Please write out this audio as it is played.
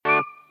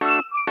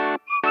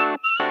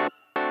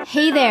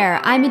Hey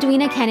there, I'm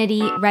Edwina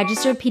Kennedy,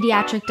 registered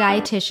pediatric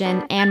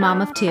dietitian and mom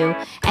of two,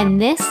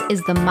 and this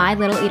is the My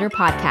Little Eater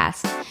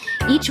podcast.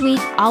 Each week,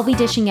 I'll be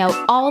dishing out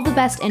all the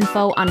best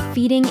info on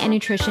feeding and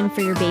nutrition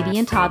for your baby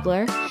and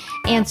toddler,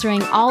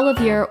 answering all of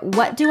your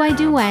what do I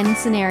do when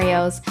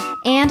scenarios,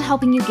 and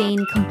helping you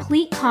gain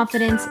complete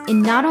confidence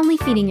in not only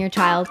feeding your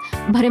child,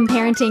 but in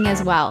parenting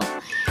as well.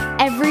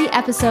 Every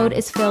episode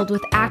is filled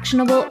with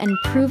actionable and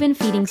proven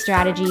feeding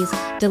strategies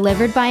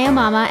delivered by a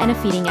mama and a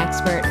feeding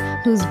expert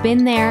who's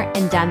been there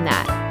and done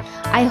that.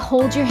 I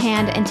hold your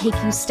hand and take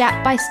you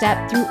step by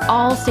step through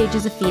all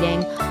stages of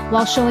feeding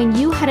while showing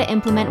you how to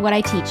implement what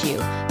I teach you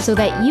so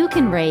that you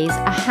can raise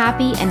a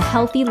happy and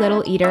healthy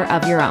little eater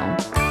of your own.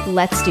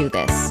 Let's do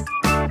this.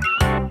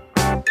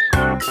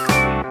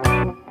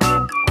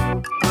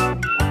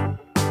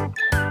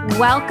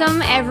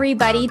 Welcome,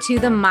 everybody, to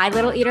the My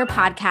Little Eater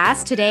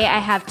podcast. Today, I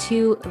have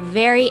two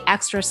very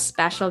extra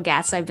special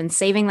guests. I've been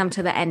saving them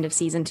to the end of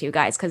season 2,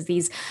 guys, because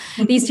these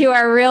two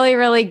are really,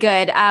 really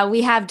good.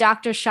 We have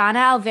Dr. Shauna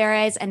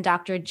Alvarez and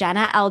Dr.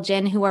 Jenna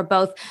Elgin, who are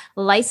both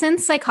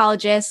licensed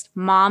psychologists,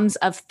 moms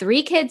of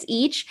 3 kids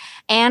each,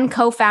 and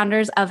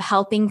co-founders of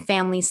Helping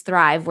Families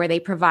Thrive, where they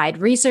provide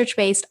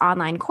research-based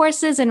online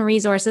courses and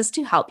resources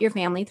to help your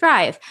family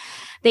thrive.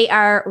 They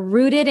are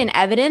rooted in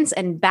evidence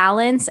and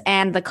balance,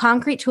 and the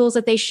concrete tools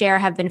that they share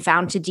have been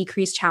found to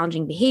decrease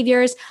challenging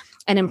behaviors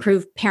and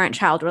improve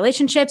parent-child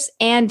relationships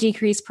and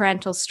decrease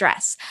parental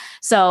stress.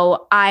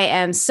 So I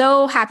am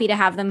so happy to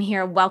have them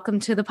here. Welcome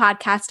to the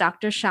podcast,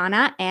 Dr.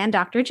 Shauna and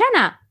Dr.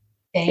 Jenna.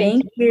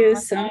 Thank you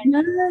so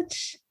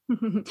much.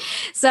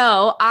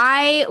 So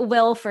I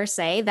will first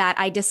say that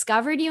I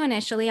discovered you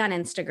initially on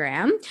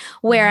Instagram,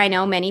 where I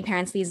know many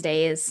parents these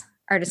days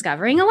are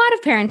discovering a lot of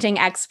parenting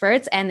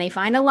experts, and they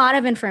find a lot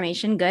of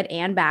information, good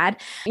and bad,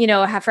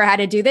 for how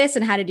to do this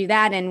and how to do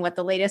that, and what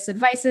the latest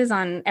advice is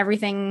on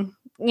everything,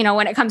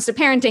 when it comes to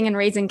parenting and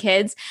raising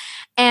kids.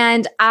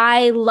 And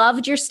I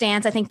loved your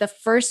stance. I think the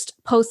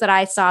first post that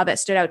I saw that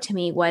stood out to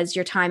me was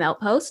your timeout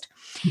post.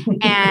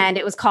 And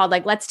it was called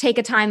let's take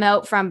a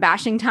timeout from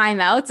bashing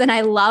timeouts. And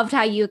I loved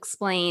how you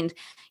explained,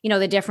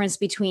 the difference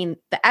between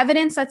the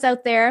evidence that's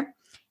out there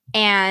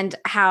and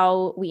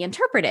how we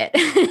interpret it.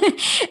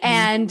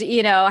 And,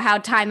 how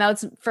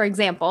timeouts, for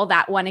example,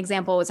 that one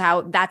example was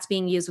how that's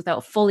being used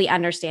without fully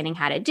understanding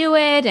how to do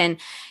it. And,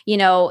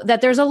 that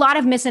there's a lot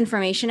of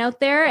misinformation out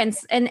there. And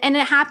it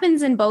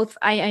happens in both.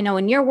 I know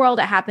in your world,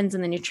 it happens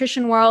in the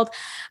nutrition world,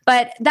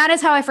 but that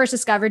is how I first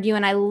discovered you.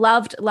 And I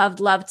loved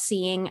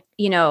seeing,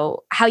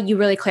 how you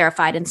really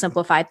clarified and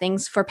simplified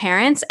things for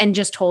parents and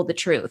just told the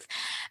truth.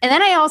 And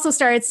then I also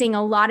started seeing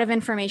a lot of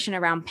information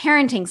around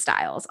parenting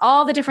styles,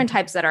 all the different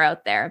types that are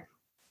out there.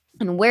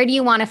 And where do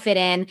you want to fit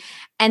in?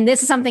 And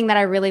this is something that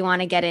I really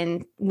want to get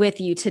in with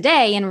you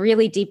today and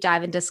really deep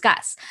dive and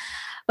discuss.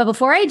 But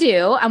before I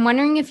do, I'm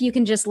wondering if you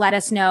can just let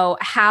us know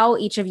how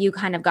each of you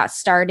kind of got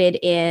started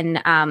in,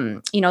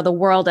 the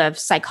world of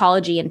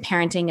psychology and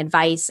parenting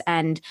advice,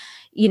 and,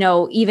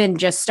 even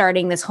just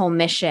starting this whole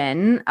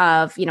mission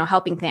of,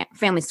 helping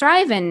families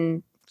thrive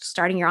and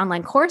starting your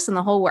online course and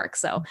the whole work.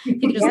 So if you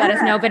could just let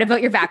us know a bit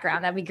about your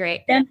background, that'd be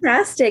great.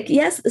 Fantastic.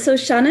 Yes. So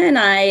Shauna and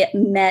I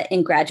met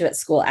in graduate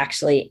school,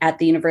 actually, at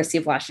the University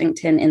of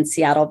Washington in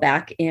Seattle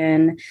back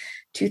in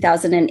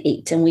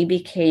 2008. And we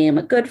became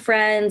good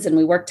friends, and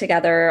we worked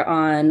together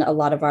on a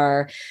lot of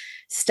our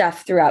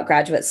stuff throughout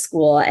graduate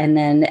school. And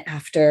then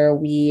after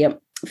we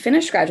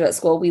finished graduate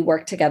school, we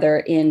worked together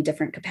in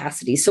different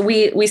capacities. So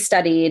we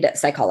studied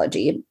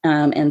psychology.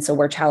 And so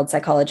we're child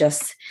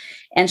psychologists.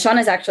 And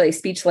Shauna is actually a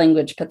speech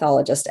language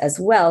pathologist as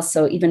well.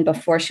 So even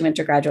before she went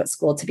to graduate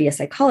school to be a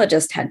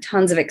psychologist, had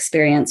tons of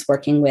experience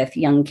working with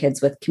young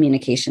kids with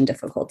communication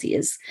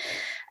difficulties.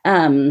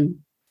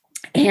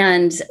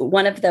 And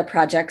one of the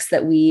projects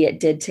that we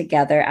did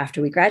together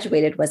after we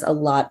graduated was a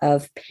lot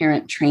of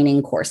parent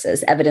training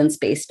courses,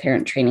 evidence-based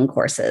parent training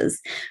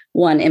courses,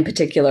 one in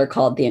particular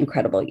called The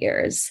Incredible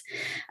Years.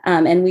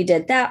 And we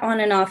did that on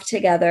and off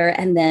together.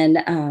 And then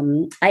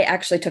I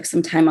actually took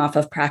some time off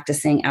of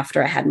practicing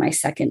after I had my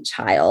second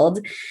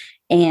child,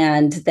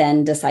 and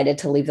then decided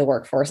to leave the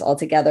workforce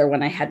altogether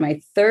when I had my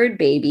third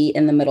baby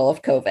in the middle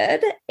of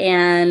COVID,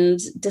 and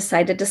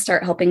decided to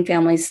start Helping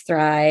Families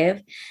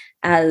Thrive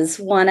as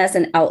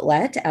an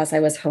outlet, as I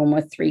was home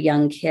with 3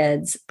 young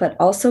kids, but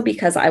also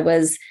because I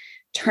was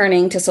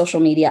turning to social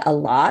media a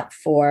lot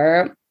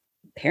for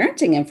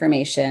parenting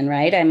information,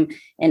 right? I'm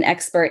an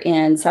expert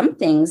in some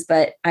things,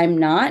 but I'm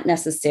not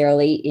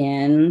necessarily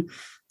in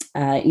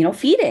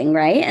feeding,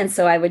 right? And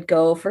so I would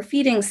go for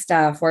feeding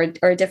stuff or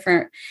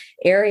different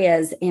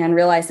areas and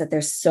realize that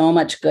there's so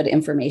much good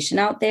information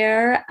out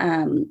there.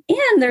 And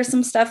there's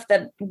some stuff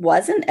that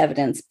wasn't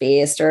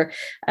evidence-based or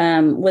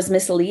was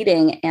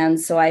misleading. And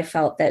so I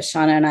felt that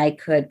Shauna and I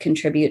could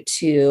contribute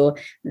to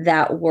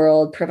that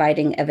world,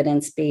 providing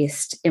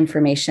evidence-based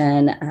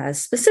information,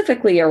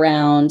 specifically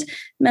around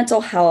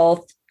mental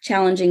health,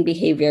 challenging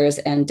behaviors,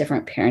 and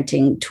different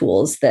parenting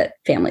tools that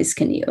families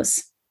can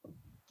use.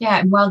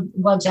 Yeah.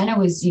 While Jenna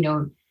was,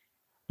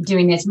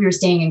 doing this, we were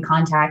staying in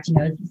contact,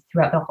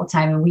 throughout the whole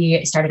time. And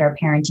we started our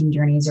parenting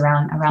journeys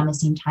around the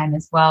same time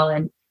as well.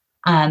 And,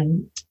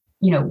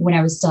 when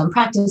I was still in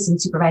practice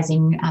and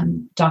supervising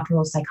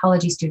doctoral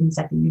psychology students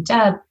at the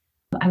UW,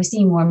 I was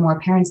seeing more and more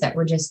parents that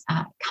were just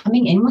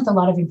coming in with a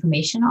lot of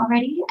information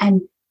already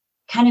and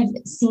kind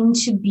of seemed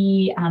to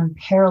be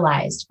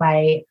paralyzed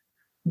by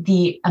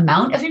the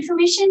amount of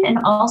information and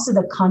also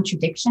the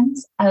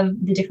contradictions of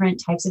the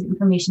different types of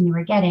information they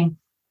were getting.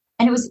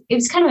 And it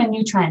was kind of a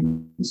new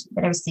trend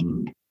that I was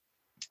seeing.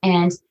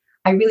 And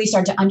I really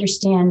started to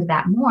understand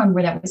that more and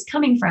where that was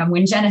coming from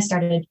when Jenna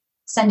started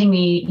sending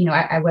me,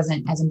 I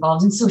wasn't as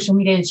involved in social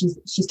media, and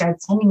she started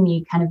sending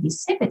me kind of these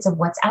snippets of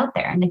what's out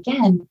there. And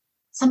again,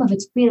 some of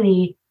it's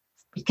really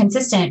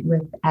consistent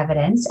with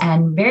evidence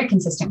and very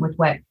consistent with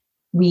what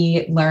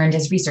we learned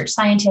as research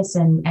scientists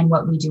and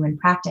what we do in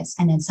practice.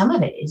 And then some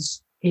of it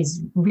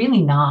is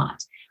really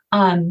not.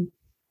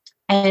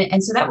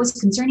 And so that was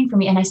concerning for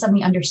me. And I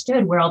suddenly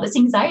understood where all this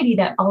anxiety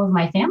that all of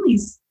my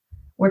families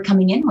were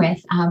coming in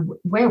with,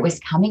 where it was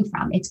coming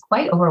from. It's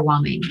quite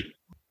overwhelming.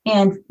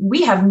 And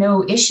we have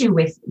no issue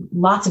with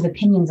lots of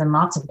opinions and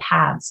lots of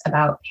paths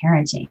about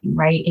parenting,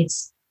 right?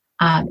 It's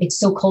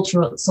so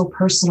cultural, it's so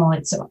personal.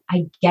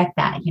 I get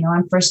that,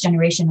 I'm first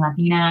generation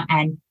Latina,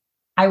 and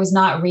I was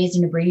not raised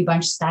in a Brady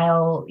Bunch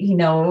style,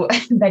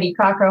 Betty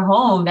Crocker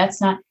home.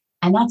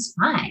 And that's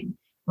fine,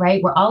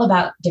 right? We're all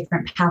about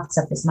different paths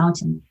up this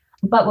mountain.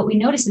 But what we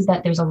notice is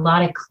that there's a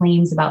lot of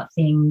claims about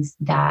things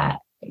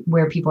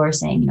where people are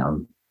saying,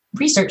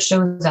 research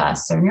shows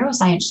us, or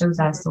neuroscience shows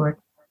us, or,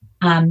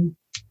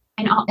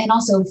 and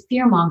also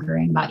fear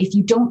mongering about if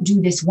you don't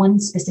do this one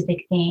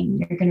specific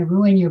thing, you're going to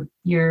ruin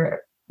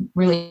your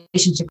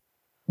relationship.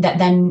 That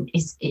then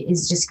is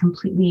just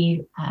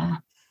completely,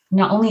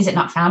 not only is it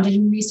not founded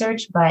in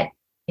research, but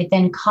it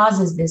then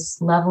causes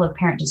this level of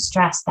parent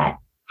distress that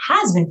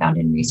has been found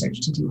in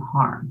research to do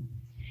harm.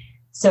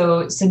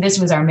 So this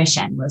was our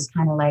mission, was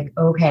kind of like,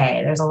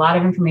 okay, there's a lot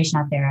of information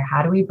out there.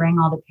 How do we bring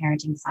all the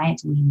parenting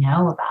science we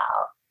know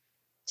about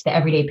to the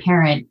everyday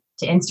parent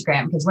to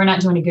Instagram? Because we're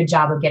not doing a good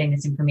job of getting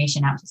this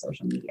information out to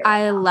social media.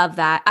 I love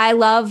that.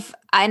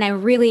 And I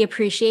really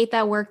appreciate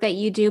that work that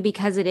you do,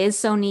 because it is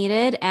so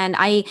needed. And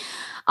I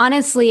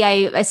honestly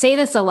say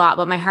this a lot,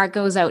 but my heart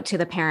goes out to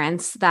the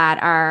parents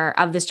that are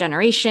of this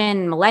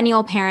generation,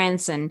 millennial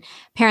parents and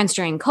parents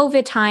during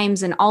COVID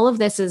times. And all of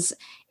this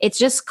it's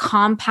just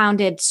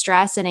compounded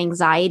stress and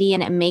anxiety,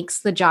 and it makes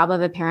the job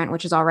of a parent,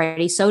 which is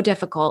already so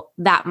difficult,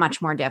 that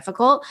much more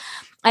difficult.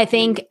 I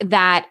think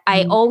that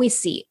I always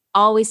see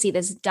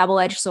this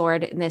double-edged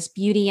sword and this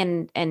beauty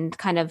and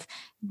kind of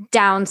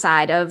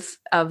downside of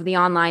the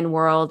online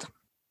world,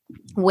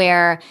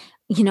 where,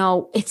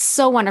 it's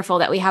so wonderful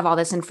that we have all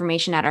this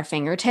information at our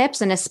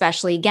fingertips. And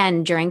especially,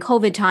 again, during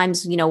COVID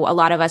times, a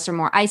lot of us are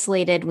more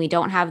isolated. We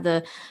don't have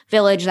the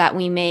village that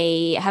we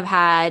may have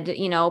had,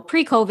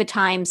 pre-COVID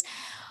times,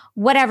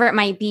 whatever it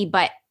might be.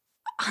 But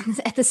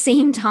at the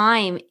same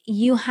time,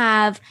 you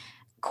have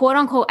quote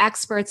unquote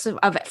experts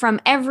from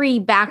every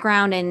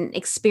background and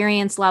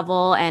experience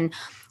level, and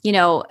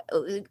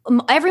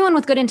everyone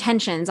with good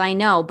intentions, I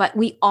know, but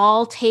we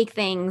all take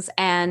things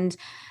and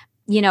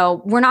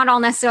we're not all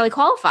necessarily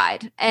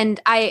qualified. And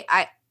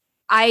I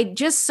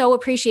just so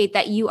appreciate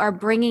that you are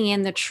bringing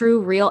in the true,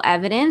 real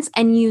evidence,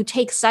 and you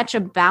take such a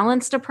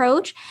balanced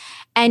approach,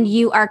 and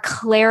you are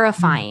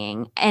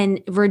clarifying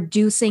and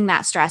reducing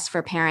that stress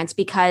for parents,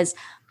 because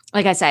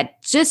like I said,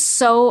 just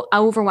so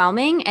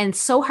overwhelming and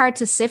so hard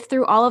to sift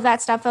through all of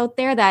that stuff out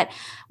there, that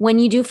when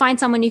you do find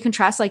someone you can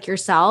trust, like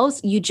yourselves,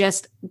 you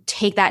just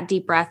take that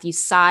deep breath, you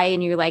sigh,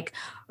 and you're like,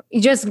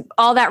 just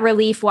all that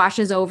relief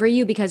washes over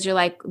you, because you're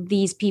like,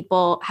 these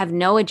people have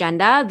no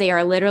agenda. They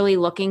are literally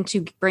looking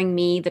to bring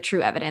me the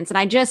true evidence. And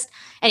I just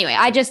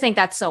think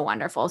that's so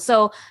wonderful.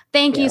 So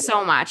thank you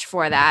so much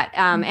for that,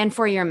 and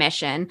for your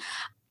mission.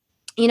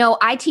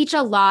 I teach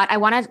a lot. I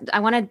want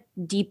to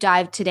deep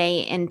dive today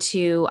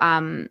into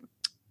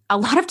a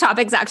lot of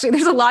topics. Actually,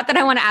 there's a lot that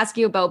I want to ask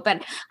you about,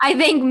 but I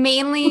think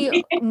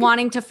mainly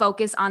wanting to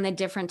focus on the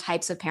different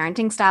types of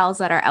parenting styles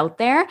that are out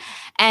there,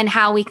 and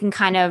how we can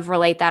kind of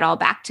relate that all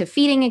back to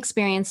feeding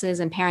experiences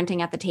and parenting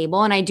at the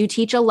table. And I do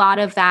teach a lot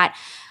of that,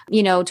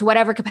 to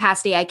whatever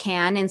capacity I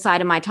can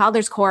inside of my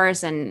toddler's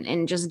course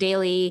and just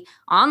daily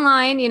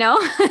online,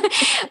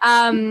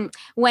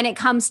 when it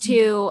comes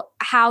to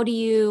how do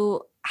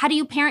you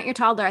parent your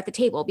toddler at the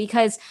table?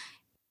 Because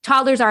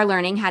toddlers are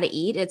learning how to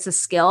eat. It's a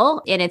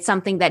skill, and it's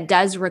something that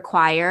does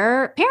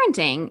require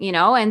parenting,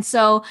 and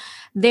so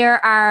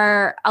there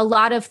are a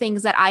lot of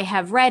things that I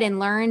have read and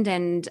learned,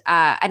 and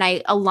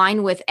I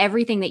align with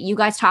everything that you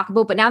guys talk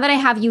about. But now that I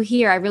have you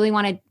here, I really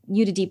wanted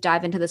you to deep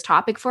dive into this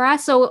topic for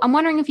us. So I'm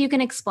wondering if you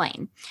can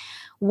explain,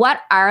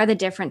 what are the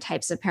different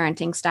types of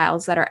parenting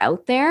styles that are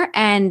out there,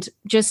 and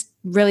just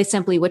really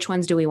simply, which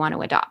ones do we want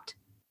to adopt?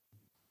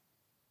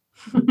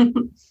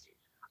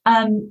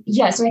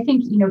 So I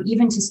think,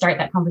 even to start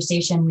that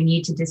conversation, we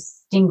need to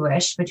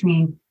distinguish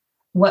between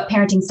what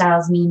parenting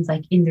styles means,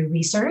 like in the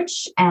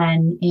research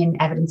and in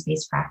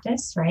evidence-based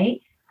practice, right?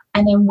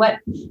 and then what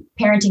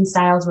parenting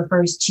styles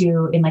refers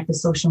to in like the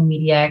social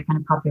media, kind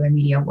of popular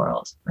media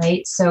world,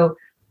 right? So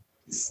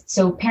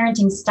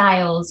parenting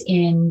styles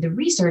in the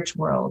research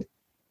world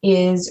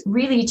is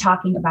really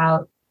talking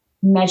about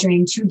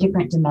measuring two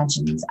different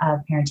dimensions of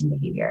parenting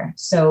behavior.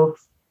 So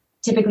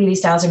typically these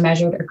styles are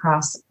measured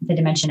across the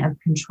dimension of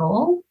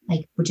control,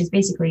 like, which is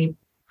basically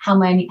how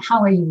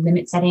are you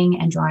limit setting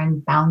and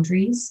drawing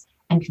boundaries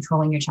and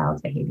controlling your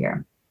child's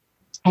behavior.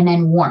 And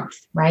then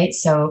warmth, right?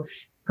 So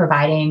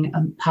providing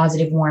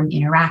positive, warm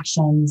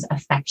interactions,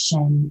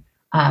 affection,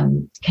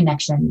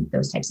 connection,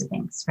 those types of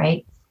things,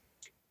 right?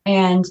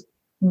 And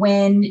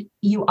when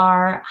you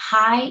are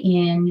high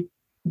in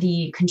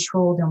the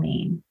control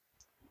domain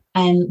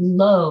and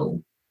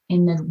low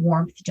in the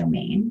warmth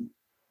domain,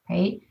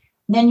 right,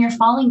 then you're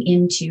falling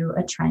into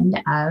a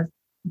trend of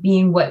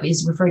being what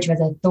is referred to as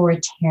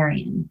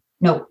authoritarian.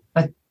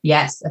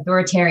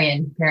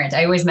 Authoritarian parent.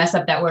 I always mess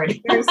up that word.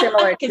 Very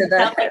similar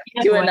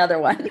to another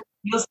one.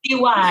 You'll see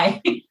why.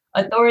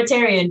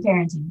 Authoritarian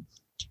parenting.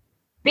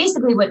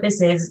 Basically what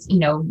this is,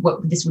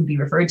 what this would be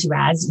referred to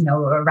as,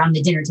 around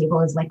the dinner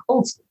table is like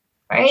old school,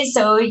 right?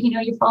 So,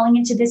 you're falling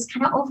into this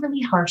kind of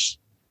overly harsh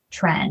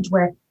trend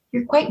where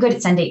you're quite good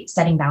at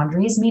setting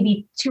boundaries,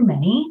 maybe too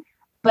many,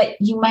 but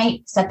you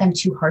might set them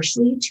too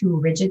harshly, too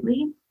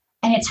rigidly.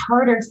 And it's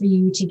harder for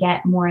you to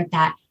get more at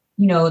that,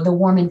 the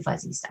warm and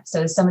fuzzy stuff.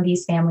 So some of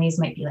these families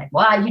might be like,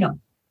 well,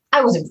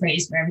 I wasn't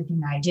praised for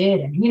everything I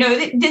did.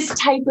 And, this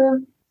type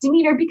of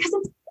demeanor, because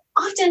it's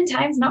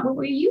oftentimes not what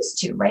we're used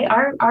to, right?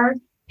 Our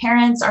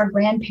parents, our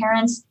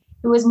grandparents,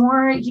 it was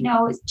more,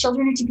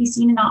 children are to be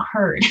seen and not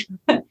heard.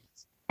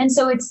 And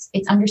so it's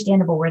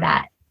understandable where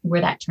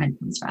that trend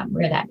comes from,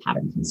 where that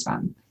pattern comes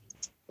from.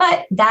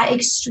 But that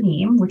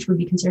extreme, which would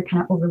be considered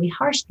kind of overly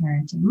harsh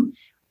parenting,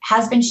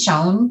 has been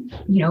shown,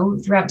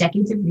 throughout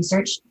decades of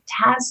research,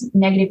 has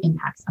negative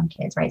impacts on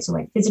kids, right? So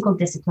like physical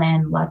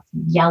discipline, lots of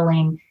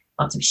yelling,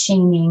 lots of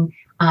shaming,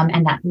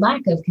 and that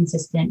lack of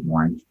consistent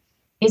warmth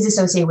is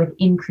associated with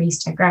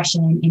increased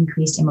aggression,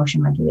 increased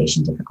emotion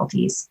regulation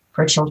difficulties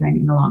for children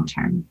in the long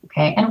term,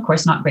 okay? And of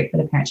course, not great for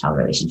the parent-child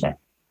relationship.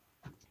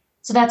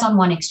 So that's on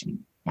one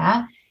extreme,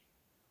 yeah?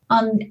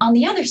 On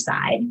the other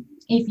side,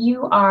 if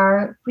you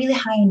are really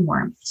high in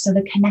warmth, so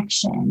the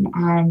connection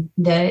and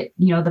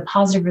the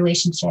positive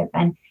relationship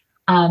and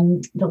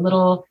the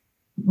little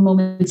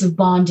moments of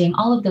bonding,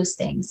 all of those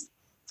things,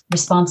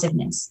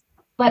 responsiveness,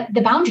 but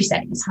the boundary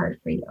setting is hard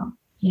for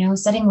you,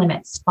 setting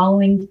limits,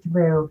 following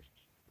through,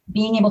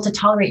 being able to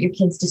tolerate your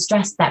kids'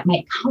 distress that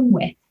might come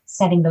with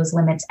setting those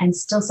limits and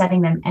still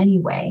setting them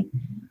anyway.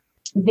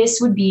 This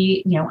would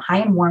be,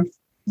 high in warmth,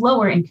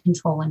 lower in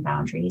control and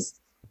boundaries.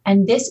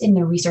 And this in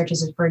the research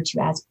is referred to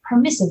as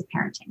permissive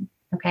parenting.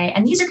 Okay.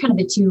 And these are kind of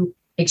the two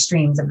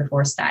extremes of the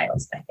four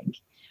styles, I think.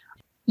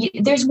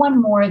 There's one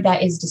more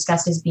that is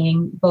discussed as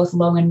being both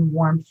low in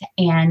warmth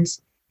and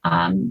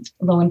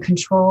low in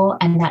control,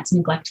 and that's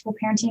neglectful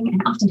parenting.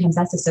 And oftentimes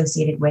that's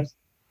associated with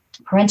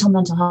parental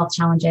mental health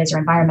challenges or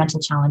environmental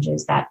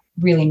challenges that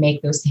really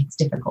make those things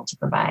difficult to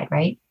provide,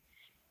 right?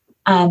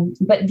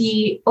 But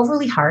the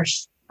overly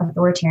harsh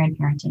authoritarian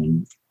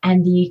parenting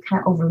and the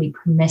kind of overly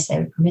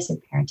permissive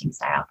parenting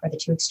style are the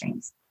two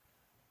extremes.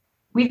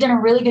 We've done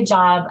a really good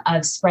job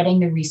of spreading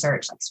the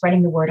research, like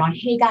spreading the word on,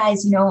 hey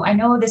guys, I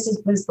know this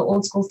was the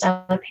old school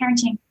style of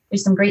parenting.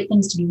 There's some great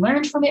things to be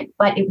learned from it,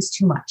 but it was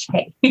too much.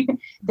 Hey,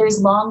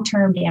 there's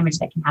long-term damage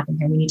that can happen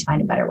here. We need to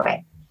find a better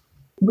way.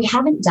 We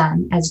haven't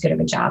done as good of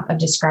a job of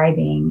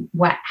describing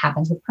what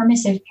happens with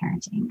permissive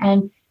parenting.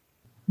 And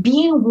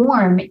being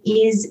warm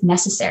is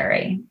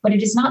necessary, but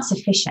it is not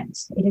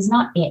sufficient. It is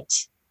not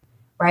it,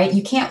 right?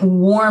 You can't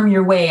warm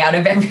your way out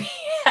of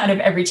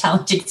every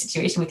challenging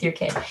situation with your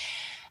kid.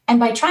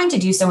 And by trying to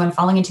do so and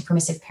falling into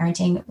permissive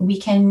parenting,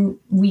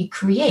 we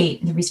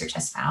create, the research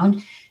has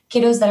found,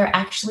 kiddos that are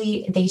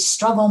actually, they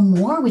struggle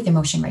more with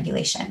emotion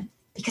regulation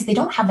because they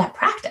don't have that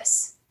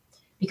practice,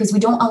 because we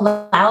don't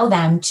allow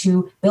them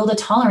to build a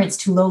tolerance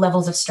to low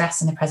levels of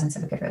stress in the presence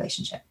of a good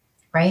relationship,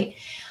 right?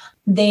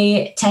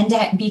 They tend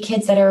to be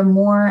kids that are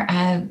more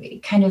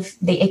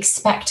they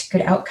expect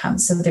good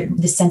outcomes. So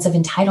the sense of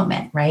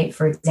entitlement, right?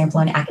 For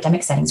example, in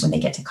academic settings, when they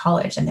get to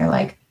college and they're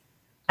like,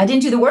 I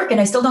didn't do the work and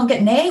I still don't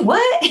get an A,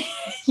 what?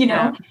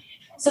 Yeah.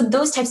 So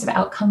those types of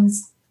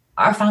outcomes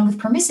are found with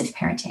permissive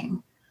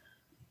parenting.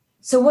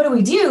 So what do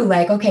we do?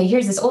 Like, okay,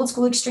 here's this old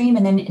school extreme.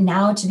 And then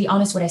now, to be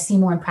honest, what I see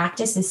more in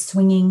practice is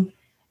swinging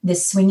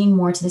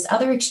more to this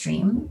other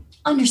extreme.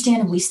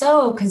 Understandably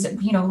so, because,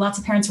 lots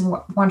of parents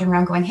are wandering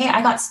around going, hey,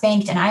 I got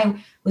spanked and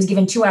I was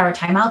given 2-hour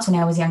timeouts when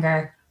I was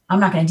younger. I'm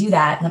not going to do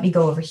that. Let me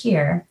go over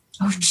here.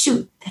 Oh,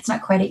 shoot, that's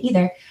not quite it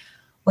either.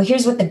 Well,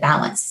 here's what the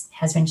balance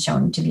has been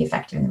shown to be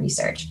effective in the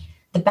research.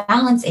 The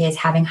balance is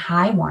having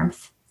high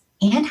warmth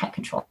and high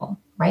control,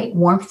 right?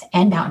 Warmth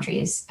and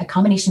boundaries, a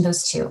combination of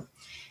those two.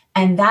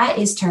 And that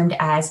is termed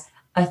as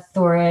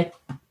authoritative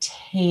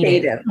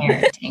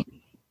parenting.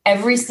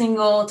 Every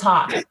single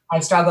talk, I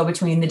struggle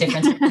between the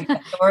difference between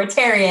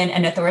authoritarian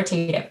and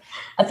authoritative.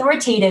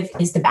 Authoritative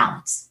is the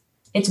balance.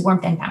 It's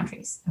warmth and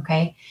boundaries,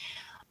 okay?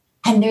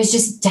 And there's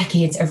just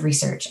decades of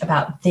research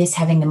about this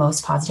having the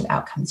most positive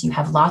outcomes. You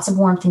have lots of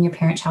warmth in your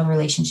parent-child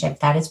relationship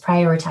that is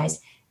prioritized,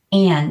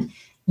 and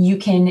you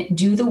can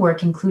do the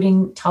work,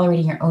 including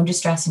tolerating your own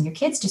distress and your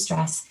kids'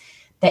 distress,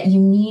 that you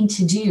need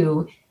to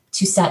do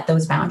to set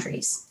those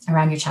boundaries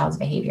around your child's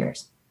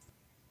behaviors.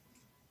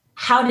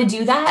 How to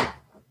do that?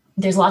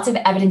 There's lots of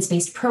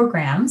evidence-based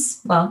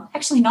programs. Well,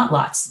 actually not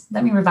lots.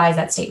 Let me revise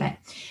that statement.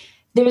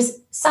 There's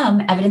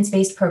some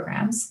evidence-based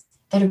programs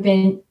that have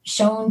been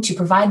shown to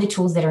provide the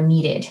tools that are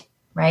needed,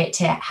 right,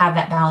 to have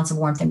that balance of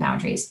warmth and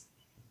boundaries.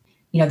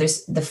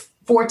 There's the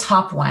 4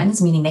 top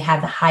ones, meaning they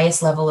have the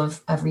highest level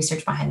of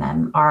research behind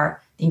them,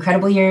 are the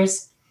Incredible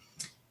Years,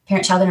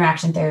 parent-child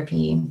interaction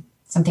therapy,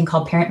 something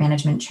called parent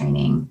management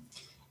training,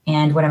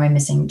 and what am I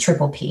missing?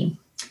 Triple P.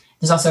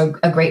 There's also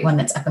a great one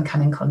that's up and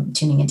coming called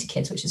Tuning Into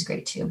Kids, which is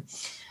great too.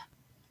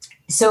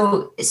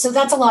 So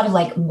that's a lot of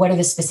like, what are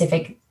the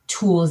specific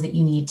tools that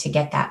you need to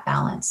get that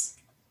balance?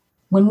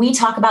 When we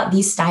talk about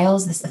these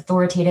styles, this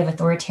authoritative,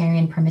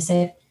 authoritarian,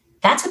 permissive,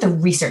 that's what the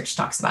research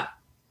talks about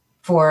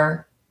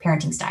for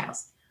parenting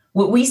styles.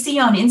 What we see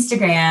on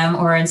Instagram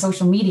or on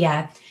social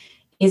media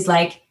is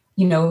like,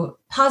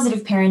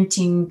 positive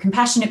parenting,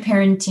 compassionate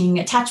parenting,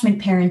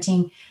 attachment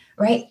parenting,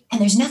 right? And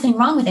there's nothing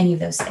wrong with any of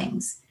those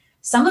things.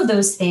 Some of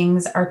those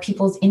things are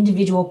people's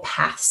individual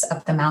paths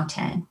up the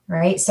mountain,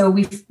 right? So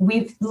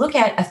we look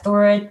at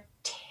authoritative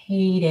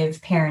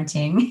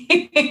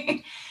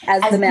parenting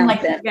as the mountain.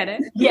 Like, get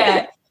it?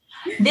 Yeah.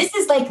 This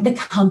is like the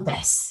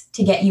compass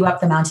to get you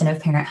up the mountain of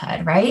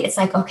parenthood, right? It's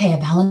like, okay, a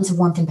balance of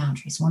warmth and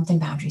boundaries.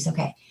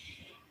 Okay.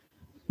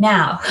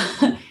 Now,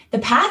 the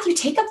path you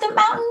take up the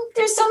mountain,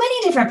 there's so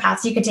many different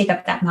paths you could take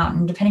up that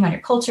mountain, depending on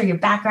your culture, your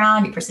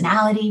background, your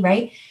personality,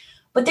 right?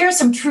 But there are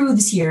some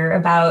truths here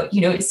about,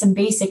 some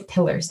basic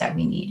pillars that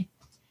we need.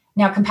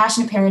 Now,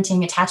 compassionate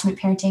parenting, attachment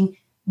parenting,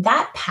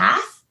 that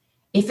path,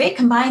 if it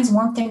combines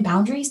warmth and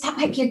boundaries, that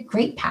might be a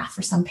great path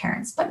for some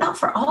parents, but not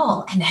for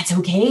all. And that's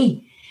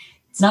okay.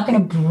 It's not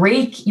going to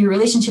break your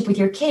relationship with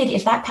your kid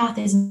if that path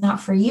is not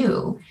for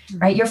you,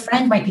 right? Your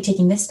friend might be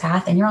taking this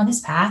path and you're on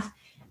this path,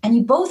 and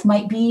you both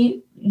might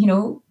be,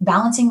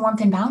 balancing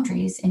warmth and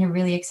boundaries in a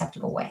really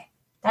acceptable way.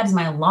 That is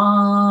my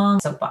long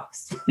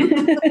soapbox.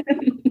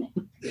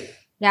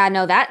 Yeah,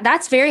 no,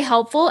 that's very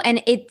helpful.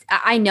 And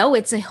I know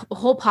it's a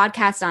whole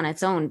podcast on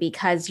its own,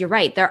 because you're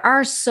right. There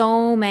are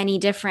so many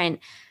different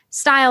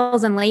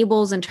styles and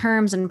labels and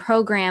terms and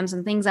programs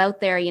and things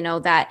out there,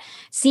 that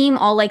seem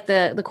all like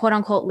the quote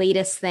unquote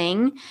latest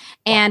thing.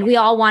 And we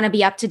all want to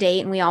be up to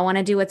date and we all want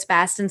to do what's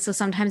best. And so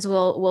sometimes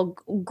we'll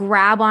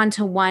grab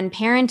onto one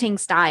parenting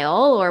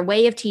style or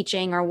way of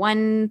teaching or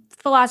one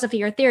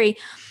philosophy or theory.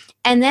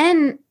 And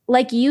then,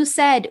 like you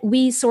said,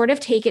 we sort of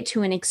take it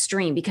to an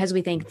extreme because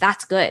we think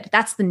that's good.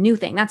 That's the new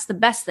thing. That's the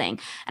best thing.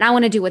 And I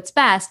want to do what's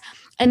best.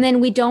 And then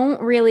we don't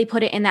really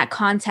put it in that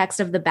context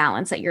of the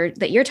balance that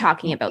you're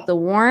talking about, the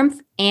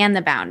warmth and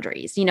the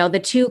boundaries.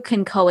 The two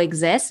can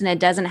coexist, and it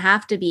doesn't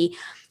have to be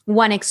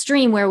one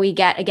extreme where we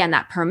get, again,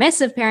 that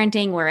permissive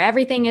parenting where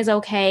everything is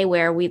okay,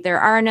 where there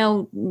are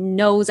no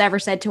no's ever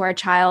said to our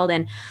child.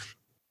 And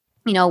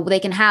they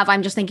can have,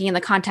 I'm just thinking in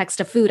the context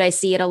of food, I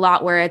see it a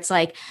lot where it's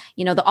like,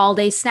 the all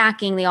day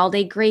snacking, the all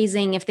day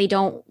grazing. If they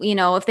don't,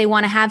 if they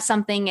want to have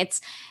something,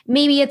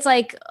 maybe it's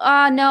like,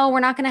 no,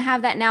 we're not going to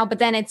have that now. But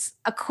then it's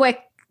a quick,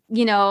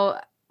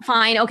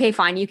 fine. Okay,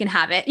 fine. You can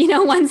have it,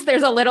 once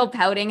there's a little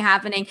pouting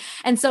happening.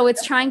 And so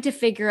it's trying to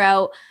figure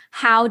out,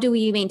 how do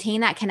we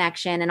maintain that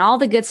connection and all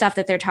the good stuff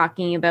that they're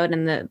talking about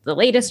in the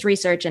latest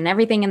research and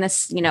everything in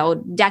this,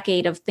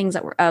 decade of things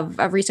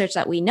of research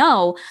that we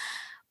know.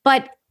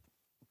 But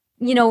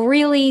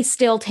really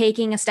still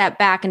taking a step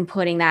back and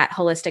putting that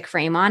holistic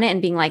frame on it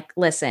and being like,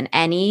 listen,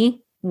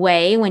 any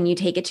way when you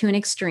take it to an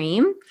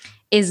extreme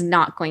is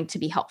not going to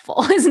be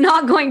helpful, is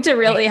not going to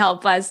really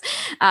help us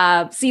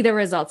see the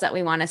results that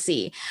we want to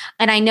see.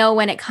 And I know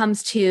when it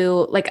comes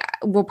to, like,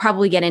 we'll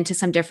probably get into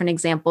some different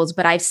examples,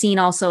 but I've seen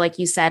also, like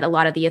you said, a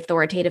lot of the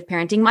authoritative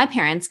parenting. My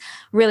parents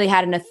really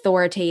had an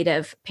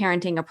authoritative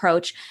parenting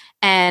approach.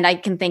 And I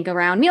can think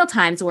around meal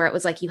times where it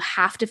was like, you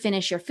have to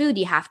finish your food.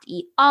 You have to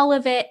eat all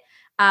of it.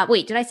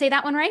 Wait, did I say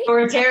that one right?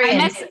 Authoritarian.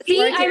 I mixed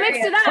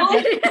it up.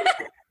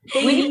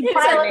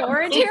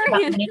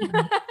 Authoritarian.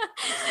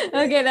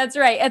 Okay, that's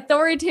right.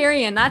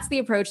 Authoritarian. That's the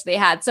approach they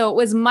had. So it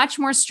was much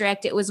more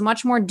strict. It was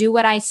much more do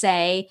what I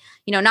say,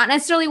 not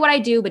necessarily what I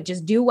do, but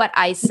just do what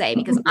I say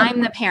because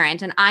I'm the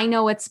parent and I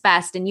know what's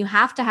best. And you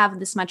have to have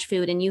this much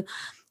food and you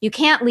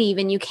can't leave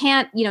and you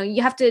can't,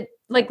 you have to,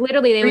 like,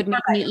 literally they would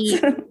make me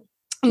eat.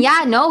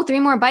 Yeah, no, 3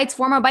 more bites,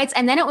 4 more bites.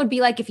 And then it would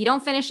be like, if you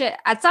don't finish it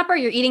at supper,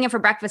 you're eating it for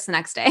breakfast the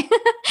next day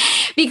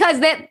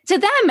because that to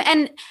them,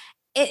 and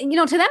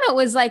to them, it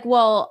was like,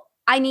 well,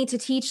 I need to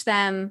teach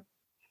them,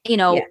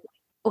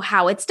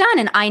 how it's done.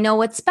 And I know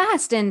what's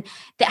best. And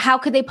how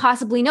could they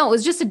possibly know? It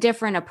was just a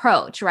different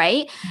approach.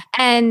 Right.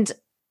 And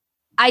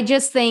I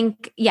just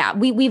think,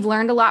 we've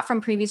learned a lot from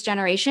previous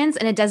generations,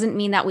 and it doesn't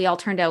mean that we all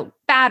turned out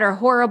bad or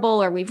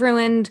horrible, or we've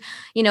ruined,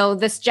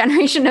 this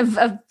generation of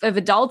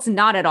adults.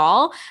 Not at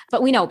all,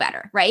 but we know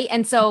better. Right.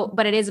 And so,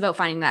 but it is about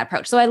finding that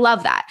approach. So I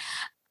love that.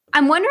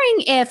 I'm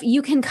wondering if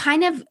you can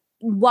kind of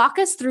walk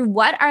us through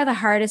what are the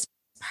hardest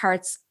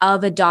parts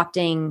of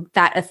adopting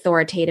that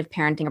authoritative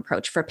parenting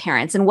approach for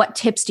parents, and what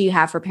tips do you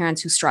have for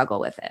parents who struggle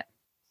with it?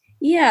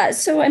 Yeah.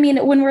 So, I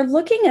mean, when we're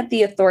looking at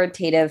the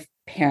authoritative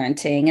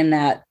parenting and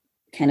that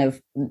kind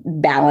of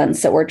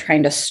balance that we're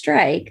trying to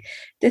strike,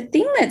 the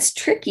thing that's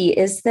tricky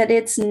is that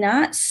it's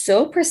not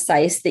so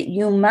precise that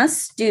you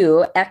must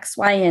do X,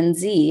 Y, and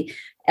Z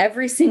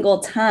every single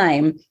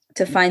time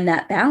to find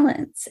that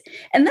balance.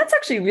 And that's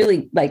actually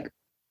really,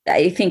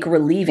 I think,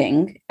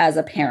 relieving as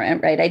a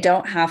parent, right? I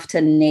don't have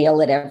to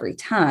nail it every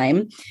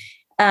time.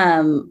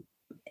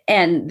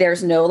 And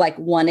there's no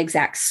one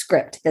exact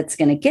script that's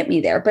going to get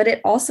me there, but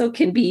it also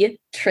can be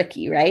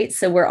tricky, right?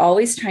 So we're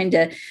always trying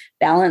to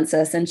balance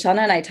this. And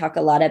Shauna and I talk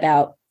a lot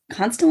about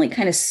constantly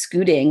kind of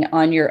scooting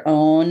on your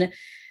own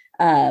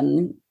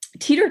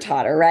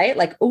teeter-totter, right?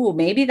 Oh,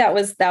 maybe that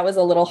was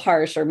a little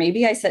harsh, or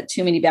maybe I set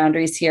too many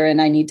boundaries here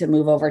and I need to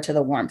move over to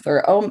the warmth,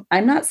 or, oh,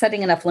 I'm not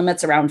setting enough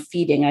limits around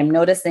feeding. I'm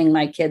noticing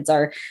my kids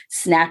are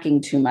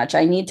snacking too much.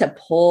 I need to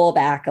pull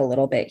back a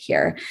little bit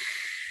here.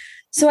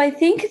 So I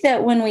think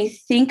that when we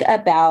think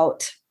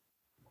about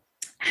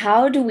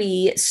how do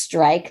we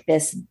strike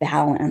this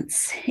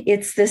balance,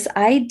 it's this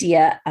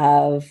idea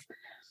of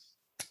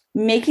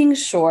making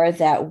sure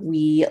that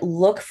we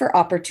look for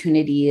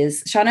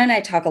opportunities. Shauna and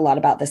I talk a lot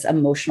about this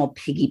emotional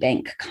piggy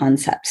bank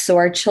concept. So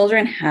our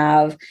children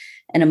have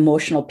an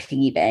emotional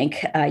piggy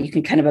bank. You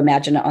can kind of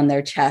imagine it on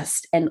their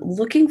chest, and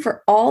looking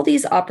for all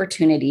these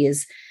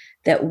opportunities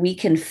that we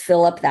can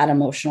fill up that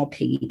emotional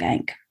piggy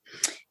bank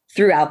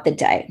throughout the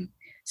day,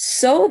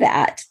 so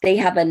that they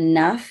have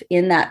enough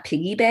in that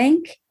piggy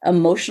bank,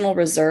 emotional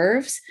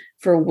reserves,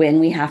 for when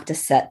we have to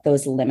set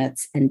those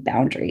limits and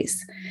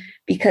boundaries.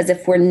 Because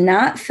if we're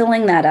not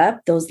filling that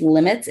up, those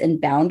limits and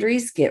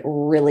boundaries get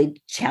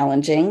really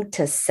challenging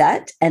to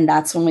set. And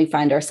that's when we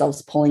find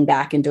ourselves pulling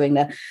back and doing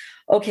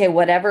okay,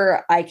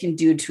 whatever I can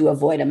do to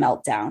avoid a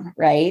meltdown,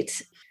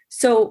 right?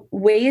 So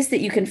ways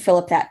that you can fill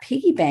up that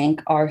piggy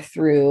bank are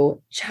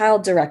through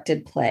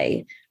child-directed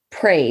play,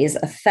 praise,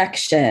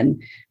 affection.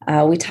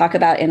 We talk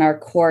about in our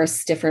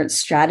course different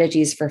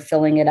strategies for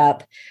filling it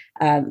up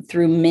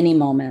through mini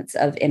moments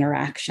of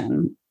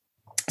interaction.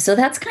 So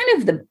that's kind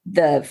of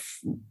the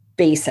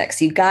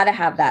basics. You got to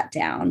have that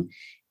down.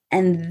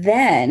 And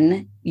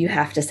then you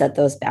have to set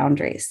those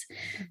boundaries.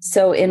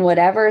 So in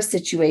whatever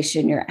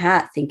situation you're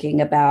at, thinking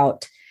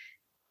about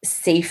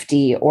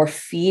safety or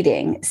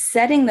feeding,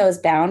 setting those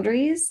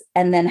boundaries,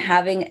 and then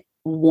having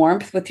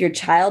warmth with your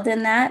child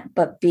in that,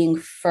 but being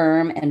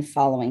firm and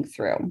following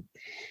through.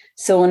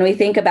 So when we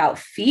think about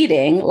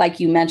feeding, like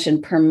you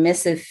mentioned,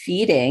 permissive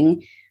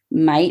feeding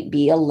might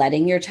be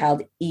letting your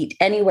child eat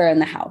anywhere in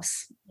the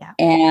house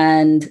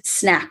and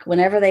snack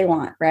whenever they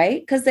want,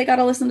 right? Because they got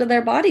to listen to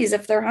their bodies.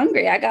 If they're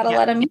hungry, I got to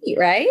let them eat,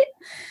 right?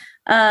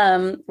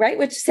 Right.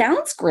 Which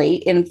sounds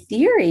great in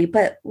theory,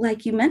 but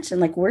like you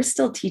mentioned, we're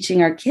still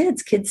teaching our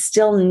kids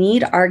still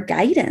need our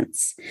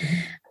guidance.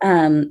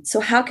 So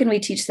how can we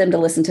teach them to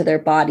listen to their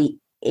body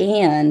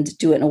and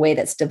do it in a way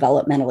that's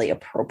developmentally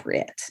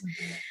appropriate?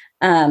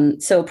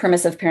 So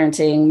permissive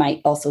parenting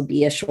might also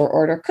be a short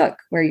order cook,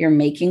 where you're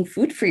making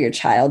food for your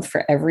child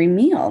for every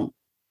meal,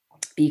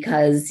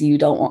 because you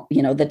don't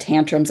want, the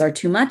tantrums are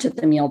too much at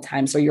the meal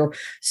times, or you're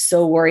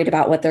so worried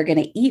about what they're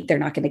going to eat, they're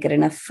not going to get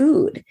enough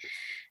food.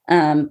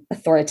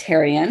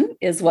 Authoritarian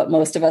is what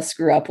most of us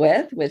screw up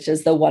with, which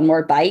is the one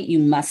more bite, you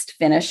must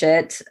finish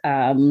it,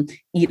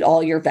 eat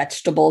all your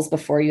vegetables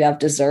before you have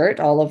dessert,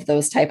 all of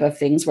those type of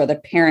things where the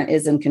parent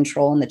is in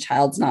control and the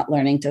child's not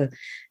learning to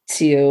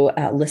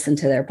listen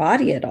to their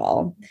body at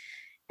all.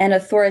 And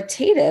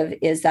authoritative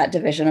is that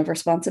division of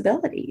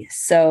responsibility.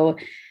 So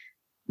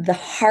the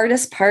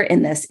hardest part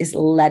in this is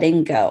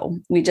letting go.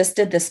 We just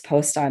did this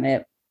post on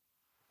it.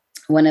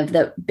 One of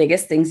the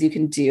biggest things you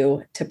can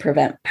do to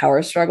prevent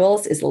power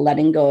struggles is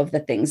letting go of the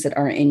things that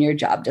aren't in your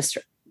job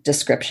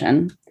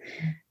description.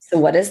 So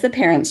what is the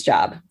parent's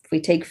job? If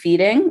we take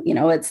feeding,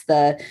 it's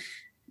the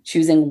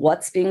choosing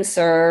what's being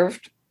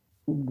served,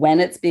 when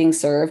it's being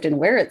served, and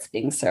where it's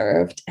being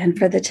served. And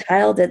for the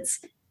child, it's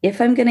if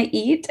I'm going to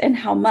eat and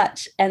how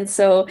much. And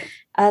so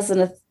as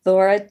an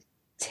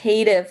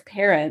authoritative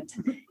parent,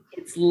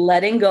 it's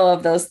letting go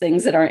of those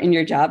things that aren't in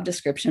your job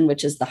description,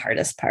 which is the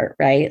hardest part,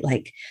 right?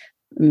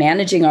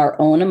 Managing our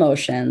own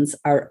emotions,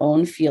 our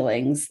own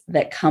feelings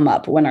that come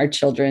up when our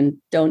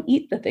children don't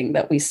eat the thing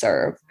that we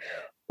serve,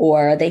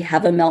 or they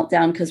have a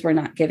meltdown because we're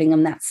not giving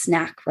them that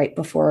snack right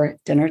before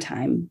dinner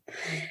time.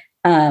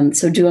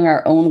 So doing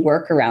our own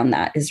work around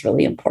that is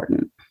really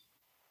important.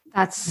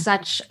 That's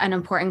such an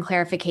important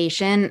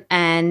clarification.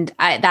 And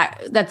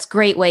that's a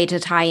great way to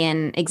tie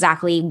in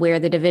exactly where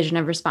the division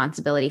of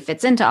responsibility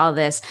fits into all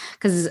this.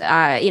 Because,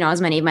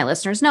 as many of my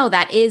listeners know,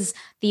 that is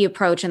the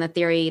approach and the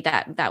theory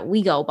that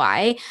we go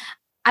by.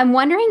 I'm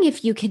wondering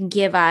if you can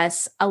give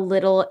us a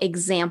little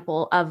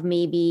example of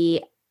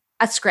maybe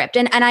a script.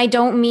 And I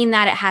don't mean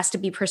that it has to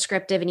be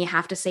prescriptive and you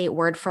have to say it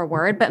word for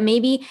word, but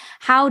maybe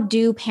how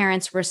do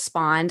parents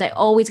respond? I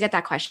always get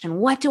that question.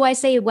 What do I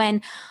say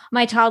when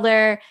my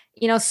toddler,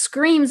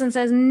 screams and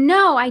says,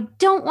 no, I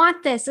don't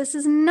want this. This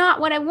is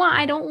not what I want.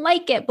 I don't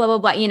like it, blah, blah,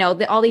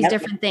 blah, all these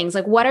different things.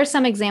 Like, what are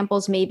some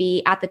examples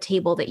maybe at the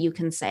table that you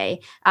can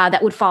say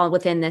that would fall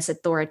within this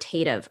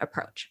authoritative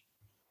approach?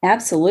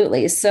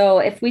 Absolutely. So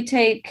if we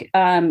take,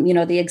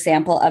 the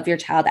example of your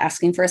child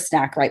asking for a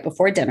snack right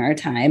before dinner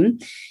time,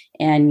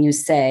 and you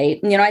say,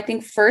 I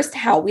think first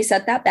how we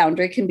set that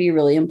boundary can be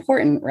really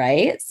important,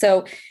 right?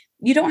 So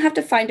you don't have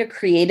to find a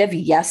creative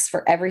yes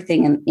for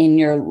everything in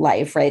your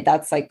life, right?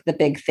 That's like the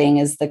big thing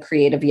is the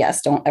creative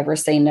yes. Don't ever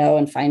say no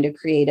and find a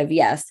creative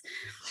yes.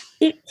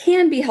 It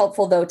can be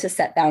helpful, though, to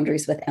set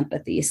boundaries with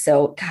empathy.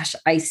 So, gosh,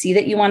 I see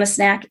that you want a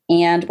snack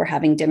and we're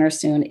having dinner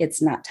soon.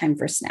 It's not time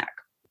for snack.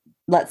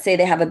 Let's say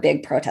they have a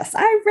big protest.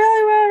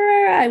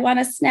 I want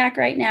a snack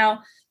right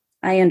now.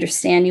 I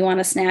understand you want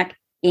a snack.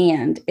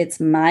 And it's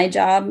my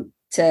job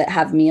to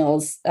have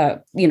meals,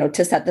 to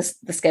set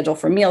the schedule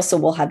for meals. So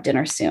we'll have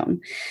dinner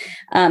soon.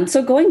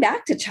 So going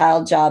back to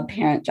child job,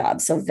 parent job.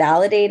 So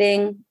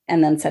validating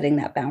and then setting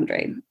that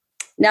boundary.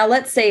 Now,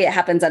 let's say it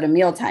happens at a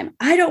mealtime.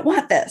 I don't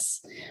want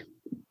this.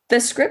 The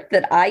script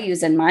that I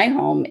use in my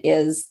home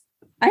is,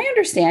 I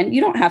understand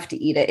you don't have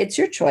to eat it. It's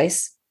your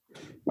choice,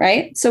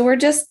 right? So we're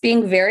just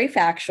being very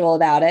factual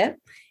about it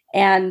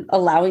and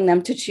allowing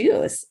them to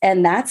choose.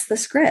 And that's the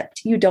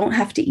script. You don't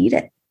have to eat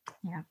it.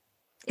 Yeah.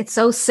 It's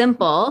so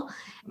simple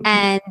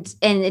and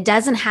it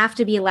doesn't have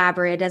to be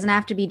elaborate. It doesn't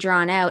have to be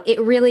drawn out. It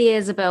really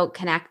is about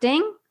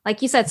connecting,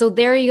 like you said. So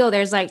there you go.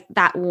 There's like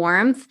that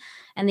warmth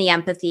and the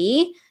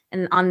empathy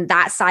and on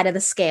that side of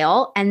the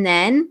scale. And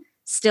then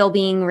still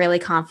being really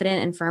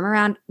confident and firm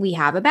around, we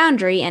have a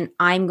boundary and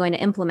I'm going to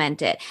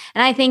implement it.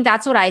 And I think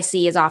that's what I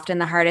see is often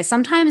the hardest.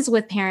 Sometimes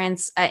with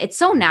parents, it's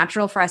so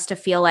natural for us to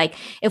feel like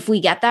if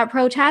we get that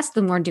protest,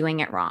 then we're doing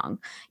it wrong.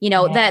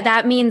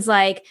 That means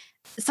like,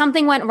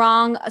 something went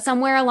wrong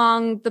somewhere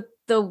along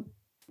the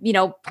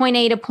point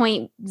A to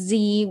point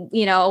Z,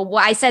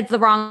 I said the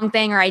wrong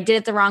thing or I did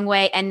it the wrong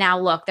way. And now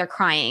look, they're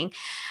crying.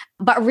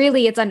 But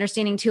really it's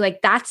understanding too,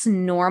 like that's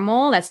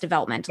normal. That's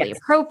developmentally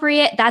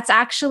appropriate. That's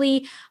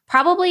actually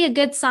probably a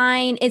good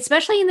sign,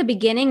 especially in the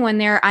beginning when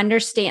they're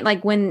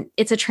like when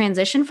it's a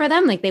transition for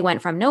them, like they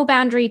went from no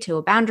boundary to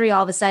a boundary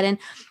all of a sudden,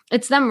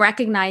 it's them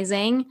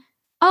recognizing,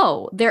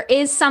 oh, there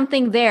is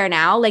something there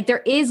now. Like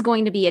there is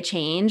going to be a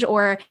change,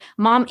 or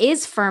mom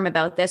is firm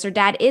about this, or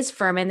dad is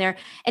firm in there.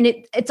 And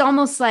it's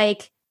almost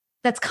like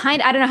that's I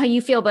don't know how you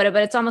feel about it,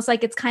 but it's almost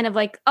like it's kind of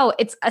like, oh,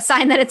 it's a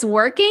sign that it's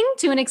working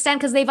to an extent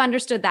because they've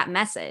understood that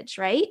message,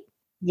 right?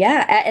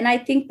 Yeah. And I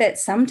think that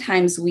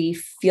sometimes we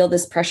feel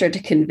this pressure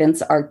to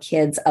convince our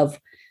kids of,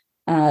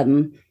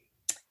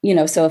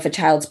 so if a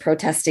child's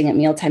protesting at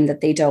mealtime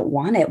that they don't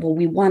want it, well,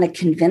 we want to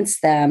convince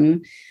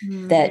them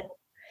that.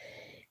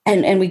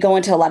 And we go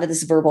into a lot of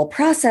this verbal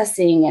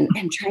processing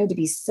and trying to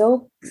be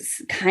so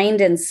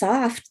kind and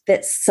soft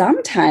that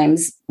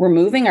sometimes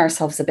removing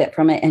ourselves a bit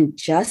from it and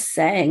just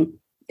saying,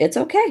 it's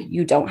okay.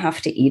 You don't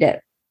have to eat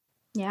it.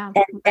 Yeah.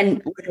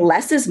 And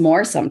less is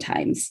more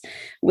sometimes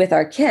with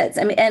our kids.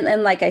 I mean,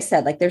 and like I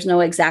said, like there's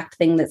no exact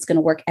thing that's going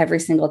to work every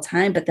single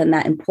time, but then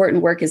that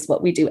important work is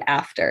what we do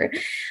after,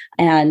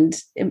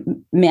 and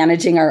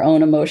managing our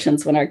own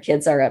emotions when our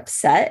kids are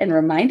upset and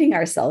reminding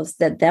ourselves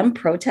that them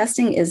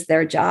protesting is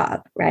their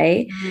job,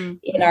 right? Mm-hmm.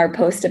 In our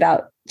post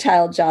about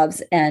child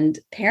jobs and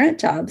parent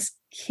jobs,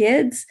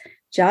 kids'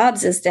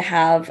 jobs is to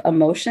have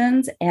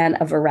emotions and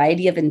a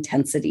variety of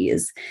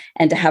intensities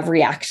and to have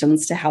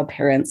reactions to how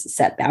parents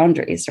set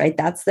boundaries, right?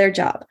 That's their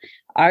job.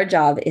 Our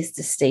job is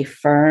to stay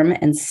firm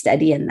and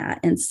steady in that.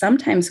 And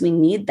sometimes we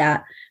need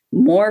that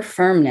more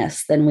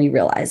firmness than we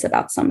realize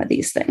about some of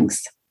these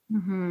things.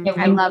 Mm-hmm. Yeah,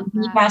 I love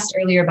you asked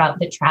earlier about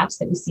the traps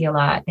that we see a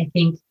lot. I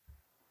think,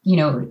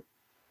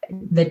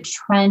 the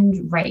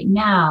trend right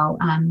now,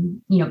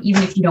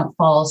 even if you don't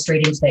fall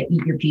straight into the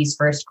eat your peas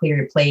first, clear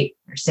your plate,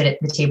 or sit at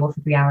the table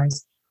for 3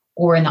 hours,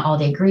 or in the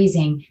all-day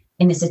grazing,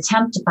 in this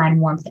attempt to find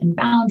warmth and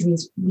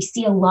boundaries, we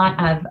see a lot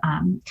of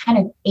kind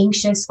of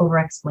anxious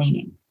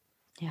over-explaining.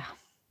 Yeah.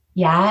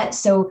 Yeah.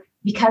 So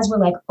because we're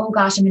like, oh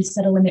gosh, I'm going to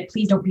set a limit.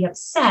 Please don't be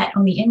upset.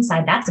 On the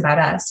inside, that's about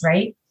us,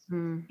 right?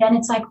 Mm. Then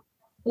it's like,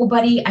 oh,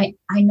 buddy,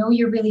 I know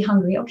you're really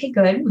hungry. Okay,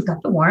 good. We've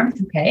got the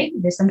warmth. Okay.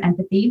 There's some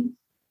empathy.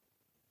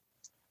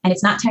 And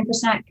it's not time for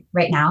snack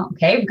right now.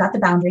 Okay. We've got the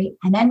boundary.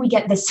 And then we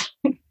get this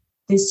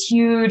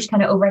huge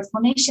kind of over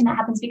explanation that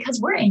happens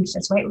because we're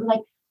anxious, right? We're like,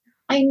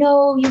 I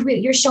know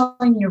you're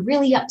showing you're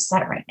really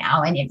upset right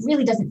now. And it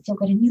really doesn't feel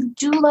good. And you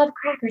do love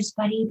crackers,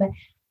 buddy. But,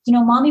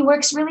 mommy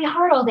works really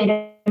hard all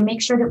day to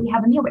make sure that we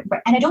have a meal.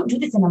 And I don't do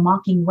this in a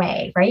mocking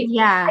way, right?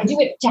 Yeah. I do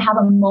it to have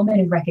a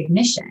moment of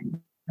recognition,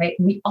 right?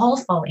 We all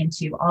fall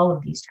into all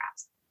of these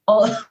traps.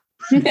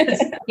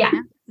 Yeah.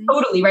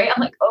 Totally, right?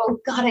 I'm like, oh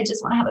God, I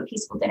just want to have a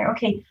peaceful dinner.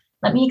 Okay,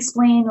 let me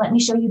explain. Let me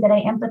show you that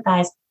I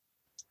empathize.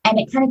 And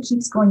it kind of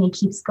keeps going and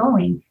keeps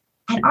going.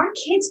 And our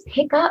kids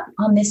pick up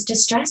on this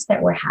distress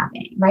that we're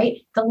having, right?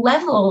 The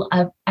level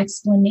of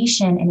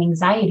explanation and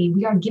anxiety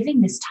we are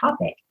giving this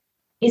topic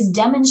is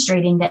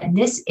demonstrating that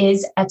this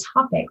is a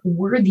topic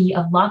worthy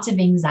of lots of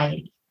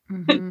anxiety,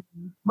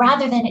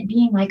 rather than it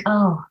being like,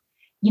 oh,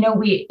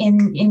 we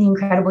in the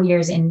incredible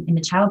years in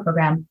the child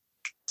program,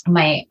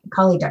 my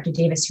colleague, Dr.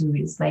 Davis, who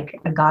is like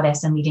a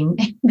goddess and leading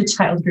the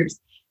child groups,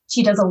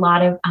 she does a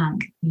lot of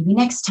maybe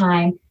next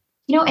time,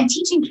 and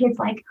teaching kids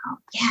like, oh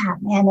yeah,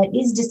 man, that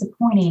is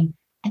disappointing.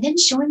 And then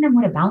showing them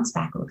what a bounce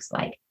back looks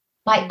like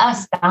by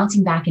us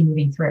bouncing back and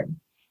moving through.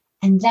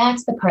 And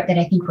that's the part that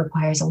I think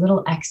requires a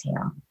little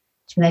exhale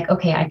to be like,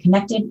 okay, I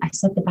connected, I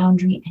set the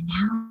boundary, and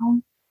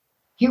now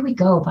here we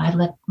go, bud.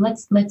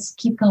 Let's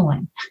keep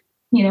going.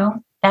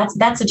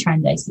 That's a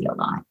trend I see a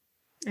lot.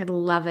 I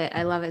love it.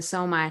 I love it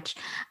so much.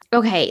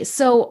 Okay.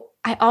 So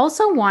I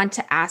also want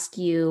to ask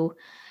you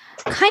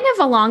kind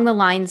of along the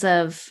lines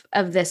of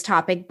this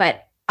topic,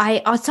 but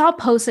I saw a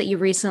post that you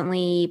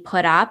recently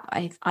put up.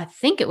 I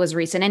think it was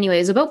recent anyway.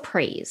 It was about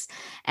praise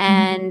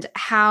and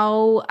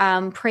how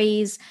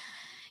praise,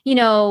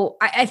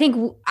 I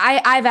think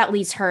I've at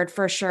least heard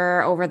for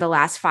sure over the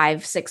last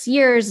 5-6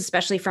 years,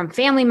 especially from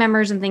family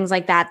members and things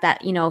like that,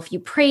 if you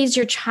praise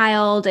your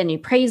child and you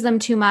praise them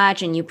too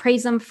much and you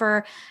praise them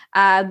for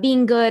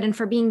being good and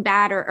for being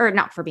bad or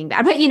not for being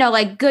bad, but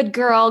like good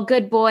girl,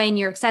 good boy, and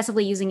you're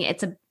excessively using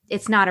it,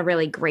 it's not a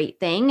really great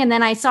thing. And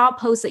then I saw a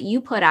post that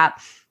you put up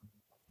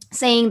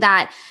saying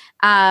that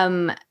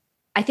I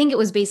think it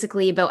was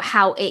basically about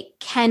how it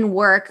can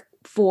work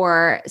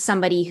for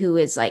somebody who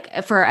is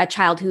for a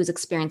child who's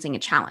experiencing a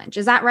challenge.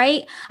 Is that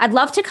right? I'd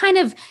love to kind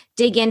of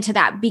dig into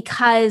that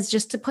because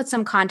just to put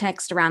some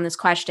context around this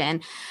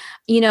question,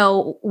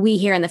 we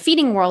hear in the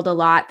feeding world a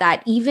lot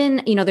that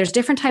even, there's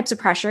different types of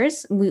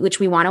pressures, which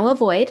we want to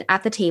avoid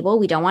at the table.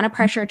 We don't want to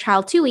pressure a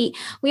child to eat.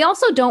 We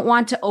also don't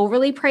want to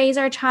overly praise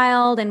our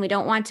child. And we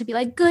don't want to be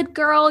like, good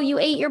girl, you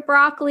ate your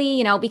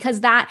broccoli,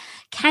 because that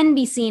can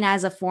be seen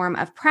as a form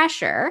of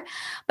pressure.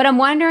 But I'm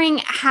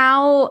wondering,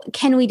 how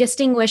can we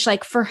distinguish,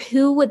 for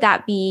who would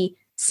that be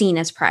seen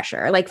as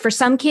pressure? For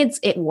some kids,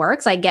 it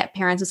works. I get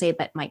parents who say,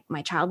 but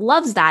my child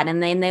loves that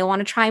and then they want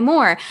to try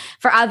more.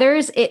 For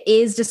others, it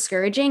is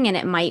discouraging and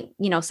it might,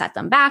 set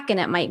them back and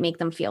it might make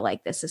them feel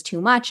like this is too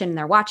much and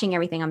they're watching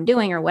everything I'm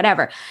doing or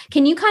whatever.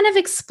 Can you kind of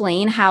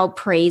explain how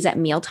praise at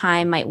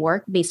mealtime might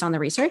work based on the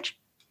research?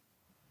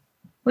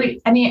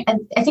 Wait, I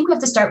think we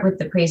have to start with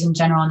the praise in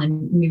general, and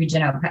then maybe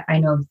Jenna, I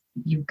know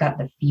you've got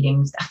the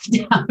feeding stuff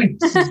down,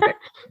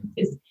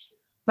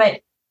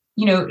 but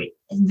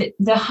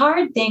the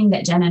hard thing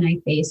that Jenna and I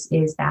face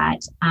is that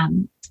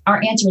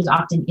our answer is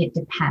often, it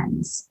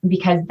depends,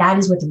 because that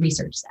is what the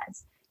research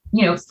says,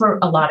 for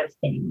a lot of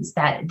things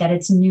that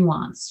it's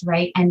nuanced,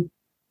 right? And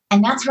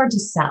that's hard to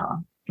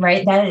sell,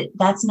 right?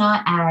 That's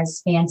not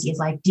as fancy as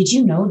did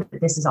you know that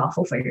this is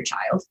awful for your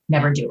child?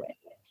 Never do it.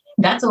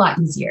 That's a lot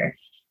easier,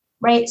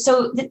 right?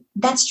 So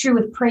that's true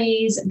with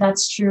praise.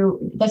 That's true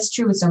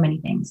with so many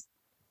things.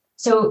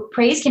 So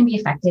praise can be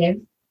effective,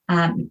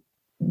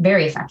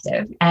 very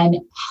effective and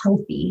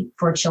healthy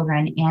for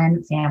children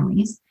and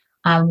families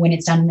when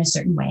it's done in a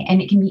certain way.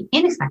 And it can be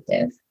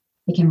ineffective.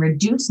 It can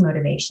reduce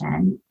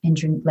motivation,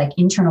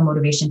 internal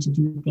motivation to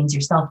do things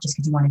yourself just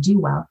because you want to do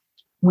well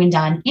when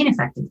done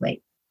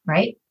ineffectively,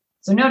 right?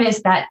 So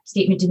notice that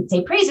statement didn't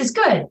say praise is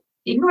good,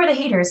 ignore the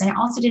haters. And it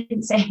also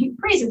didn't say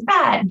praise is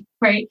bad,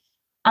 right?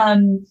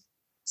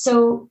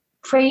 So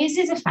praise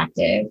is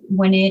effective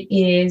when it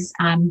is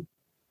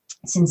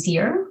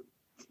sincere.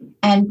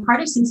 And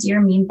part of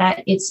sincere means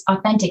that it's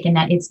authentic and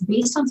that it's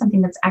based on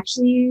something that's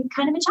actually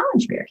kind of a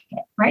challenge for your kid,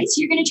 right? So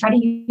you're going to try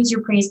to use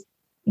your praise,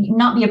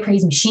 not be a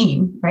praise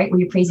machine, right? Where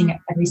you're praising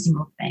every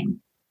single thing.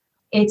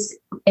 It's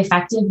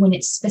effective when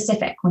it's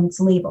specific, when it's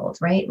labeled,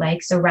 right?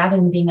 So rather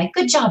than being like,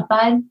 good job,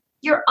 bud,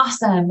 you're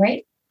awesome,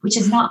 right? Which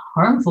is not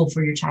harmful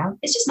for your child.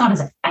 It's just not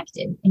as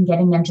effective in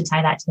getting them to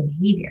tie that to the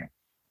behavior.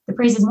 The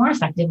praise is more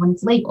effective when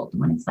it's labeled,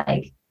 when it's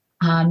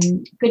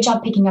good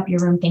job picking up your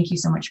room. Thank you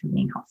so much for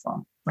being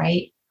helpful,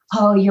 right?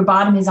 Oh, your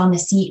bottom is on the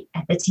seat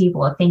at the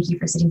table. Thank you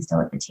for sitting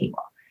still at the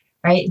table,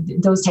 right?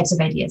 Those types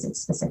of ideas,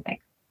 it's specific.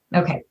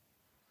 Okay.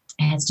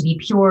 It has to be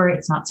pure.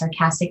 It's not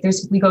sarcastic.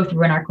 We go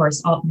through in our course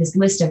all this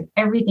list of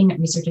everything that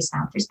research has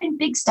found. There's been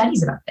big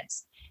studies about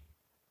this.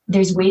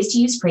 There's ways to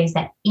use praise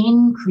that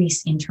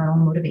increase internal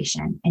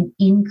motivation and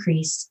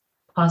increase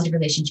positive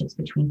relationships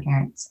between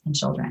parents and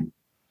children.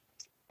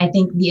 I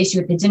think the issue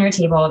at the dinner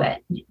table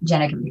that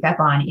Jenna can pick up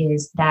on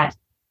is that,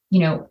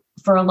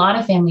 for a lot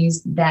of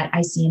families that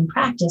I see in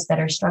practice that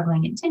are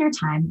struggling at dinner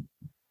time,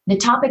 the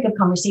topic of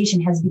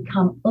conversation has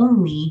become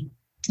only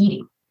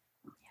eating.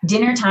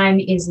 Dinner time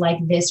is like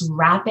this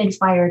rapid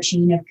fire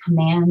chain of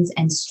commands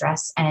and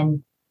stress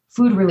and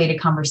food related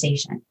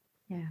conversation.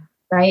 Yeah.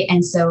 Right.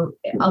 And so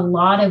a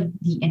lot of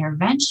the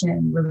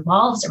intervention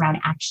revolves around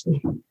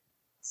actually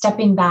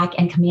stepping back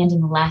and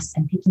commanding less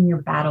and picking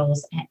your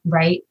battles,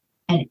 right?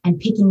 And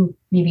picking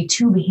maybe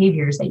two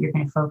behaviors that you're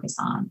going to focus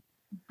on.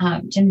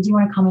 Jenna, do you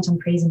want to comment on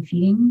praise and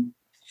feeding?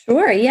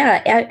 Sure.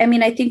 Yeah.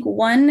 I think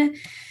one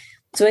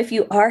So if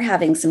you are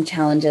having some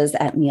challenges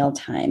at meal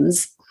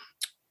times,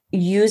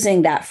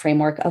 using that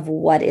framework of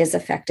what is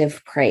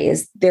effective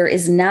praise, there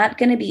is not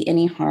going to be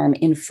any harm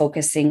in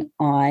focusing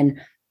on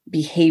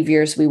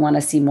behaviors we want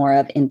to see more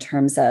of in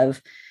terms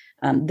of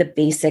the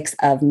basics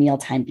of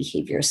mealtime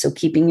behaviors. So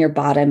keeping your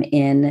bottom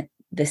in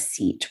the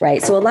seat,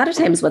 right? So a lot of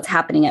times what's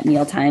happening at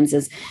meal times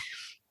is,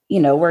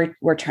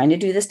 we're trying to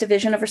do this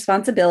division of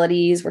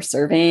responsibilities. We're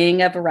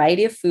serving a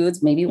variety of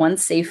foods, maybe one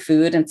safe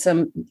food and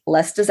some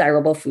less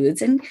desirable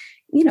foods. And,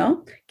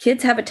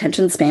 kids have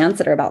attention spans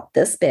that are about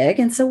this big.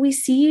 And so we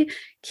see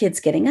kids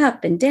getting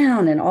up and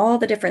down and all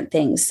the different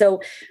things.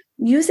 So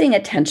using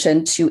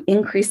attention to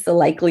increase the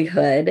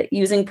likelihood,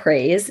 using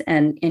praise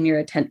and in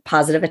your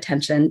positive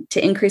attention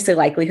to increase the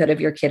likelihood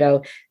of your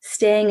kiddo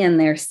staying in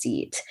their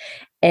seat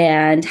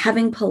and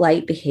having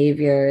polite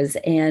behaviors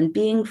and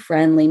being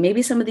friendly,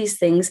 maybe some of these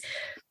things,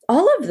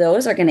 all of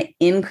those are going to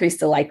increase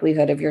the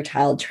likelihood of your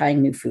child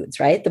trying new foods,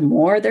 right? The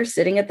more they're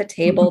sitting at the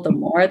table, the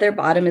more their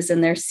bottom is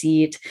in their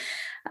seat.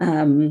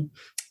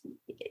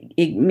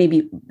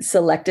 Maybe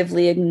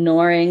selectively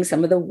ignoring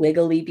some of the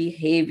wiggly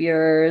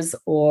behaviors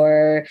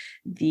or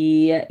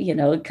the,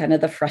 kind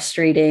of the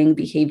frustrating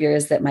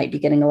behaviors that might be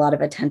getting a lot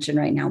of attention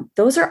right now.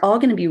 Those are all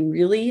going to be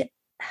really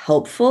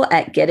helpful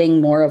at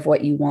getting more of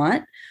what you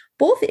want,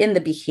 both in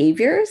the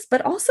behaviors,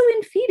 but also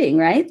in feeding,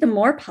 right? The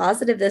more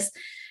positive this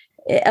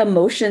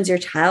emotions your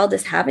child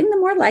is having, the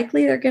more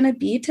likely they're going to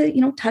be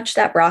to, touch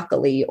that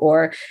broccoli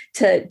or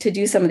to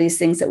do some of these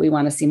things that we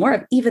want to see more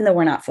of, even though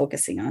we're not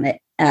focusing on it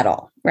at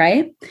all,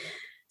 right?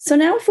 So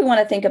now if we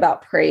want to think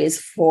about praise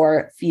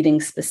for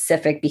feeding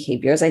specific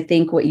behaviors, I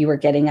think what you were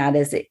getting at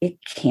is it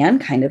can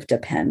kind of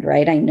depend,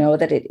 right? I know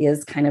that it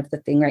is kind of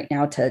the thing right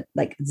now to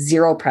like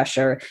zero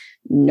pressure,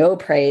 no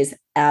praise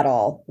at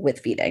all with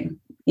feeding,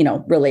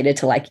 related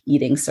to like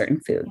eating certain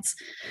foods.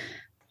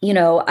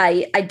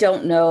 I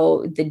don't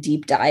know the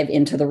deep dive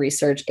into the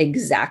research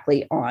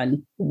exactly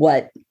on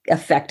what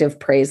effective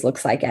praise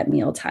looks like at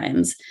meal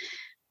times.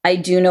 I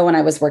do know when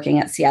I was working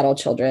at Seattle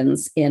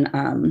Children's in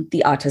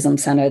the Autism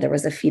Center, there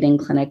was a feeding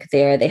clinic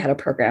there. They had a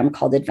program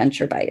called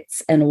Adventure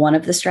Bites. And one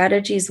of the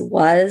strategies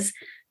was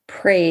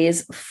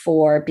praise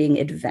for being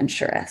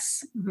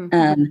adventurous.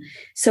 Mm-hmm.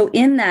 So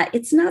in that,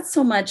 it's not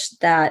so much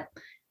that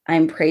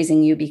I'm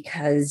praising you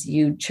because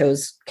you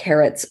chose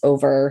carrots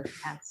over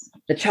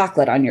the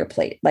chocolate on your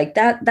plate. Like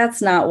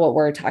that's not what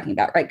we're talking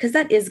about, right? Because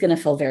that is going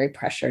to feel very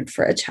pressured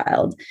for a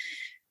child.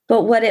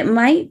 But what it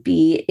might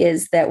be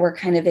is that we're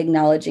kind of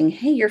acknowledging,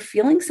 hey, you're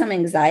feeling some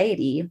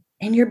anxiety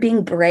and you're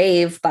being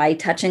brave by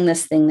touching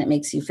this thing that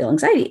makes you feel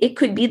anxiety. It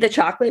could be the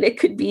chocolate, it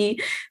could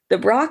be the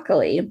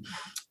broccoli.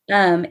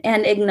 And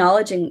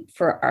acknowledging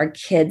for our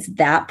kids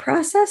that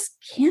process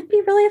can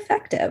be really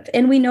effective.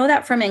 And we know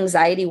that from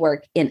anxiety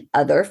work in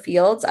other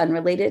fields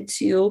unrelated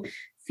to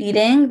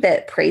feeding,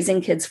 that praising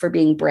kids for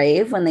being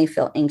brave when they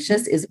feel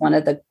anxious is one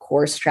of the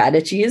core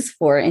strategies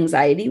for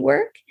anxiety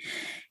work.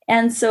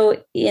 And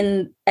so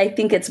I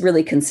think it's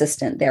really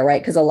consistent there,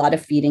 right? Because a lot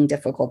of feeding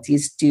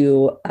difficulties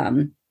do,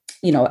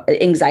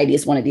 anxiety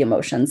is one of the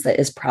emotions that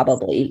is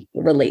probably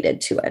related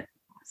to it.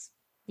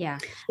 Yeah.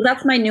 So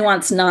that's my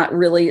nuance, not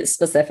really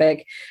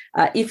specific.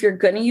 If you're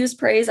going to use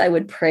praise, I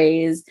would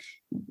praise,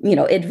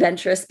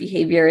 adventurous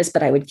behaviors,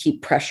 but I would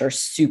keep pressure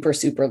super,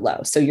 super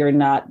low. So you're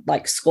not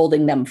like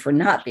scolding them for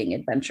not being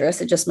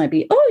adventurous. It just might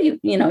be, oh,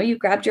 you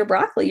grabbed your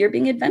broccoli. You're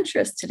being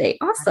adventurous today.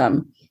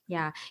 Awesome.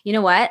 Yeah. You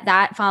know what?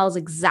 That falls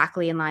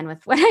exactly in line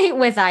with what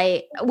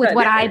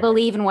I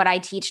believe and what I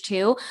teach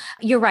too.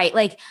 You're right.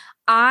 Like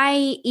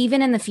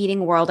even in the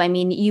feeding world, I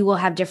mean, you will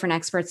have different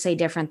experts say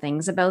different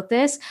things about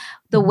this.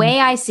 The way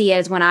I see it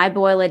is when I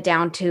boil it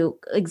down to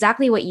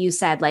exactly what you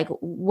said, like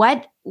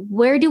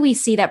where do we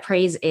see that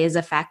praise is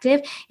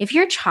effective? If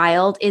your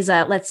child is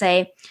let's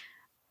say,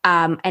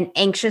 an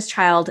anxious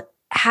child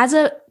has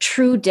a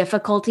true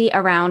difficulty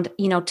around,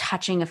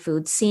 touching a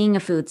food, seeing a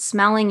food,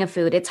 smelling a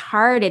food. It's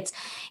hard.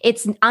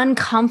 It's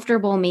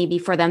uncomfortable maybe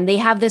for them. They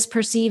have this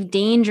perceived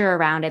danger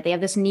around it. They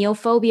have this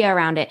neophobia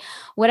around it,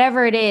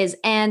 whatever it is.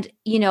 And,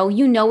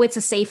 it's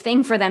a safe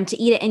thing for them to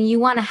eat it. And you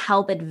want to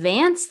help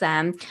advance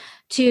them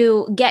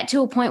to get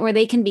to a point where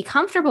they can be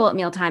comfortable at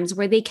mealtimes,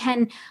 where they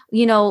can,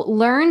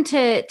 learn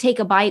to take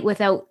a bite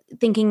without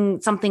thinking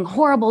something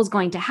horrible is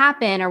going to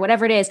happen or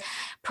whatever it is.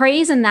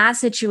 Praise in that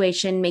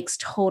situation makes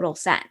total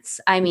sense.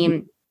 I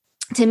mean,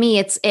 to me,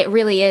 it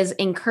really is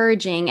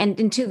encouraging.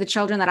 And to the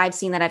children that I've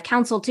seen that I've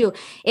counseled too,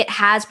 it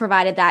has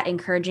provided that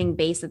encouraging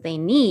base that they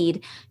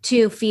need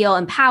to feel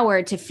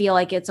empowered, to feel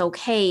like it's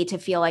okay, to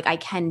feel like I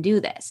can do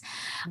this.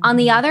 Mm-hmm. On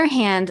the other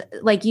hand,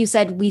 like you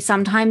said, we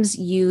sometimes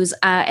use,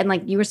 and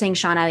like you were saying,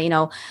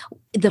 Shauna,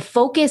 the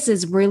focus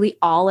is really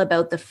all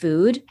about the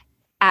food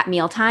at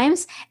meal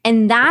times.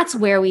 And that's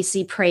where we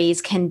see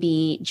praise can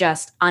be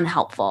just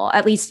unhelpful,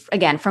 at least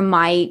again, from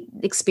my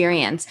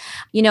experience,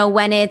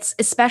 when it's,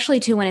 especially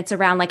too, when it's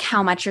around like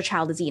how much your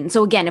child is eating.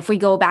 So again, if we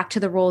go back to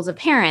the roles of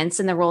parents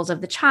and the roles of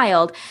the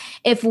child,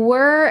 if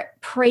we're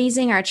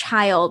praising our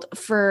child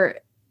for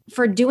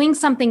for doing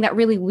something that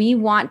really we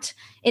want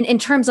in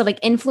terms of like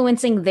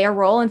influencing their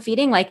role in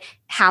feeding, like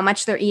how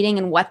much they're eating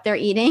and what they're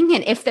eating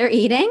and if they're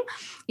eating,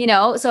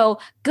 so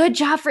good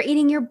job for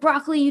eating your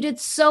broccoli. You did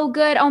so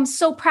good. Oh, I'm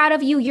so proud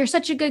of you. You're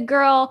such a good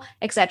girl,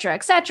 et cetera,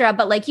 et cetera.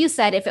 But like you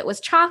said, if it was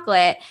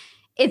chocolate,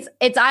 it's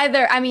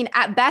either,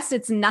 at best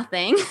it's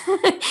nothing.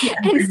 Yeah.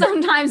 And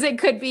sometimes it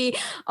could be,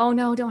 oh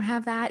no, don't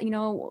have that,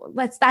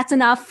 that's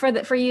enough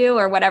for you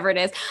or whatever it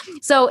is.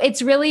 So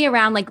it's really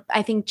around like,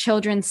 I think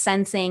children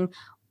sensing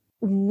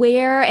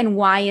where and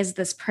why is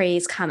this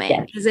praise coming?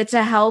 Yes. Is it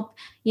to help,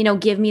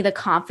 give me the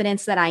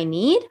confidence that I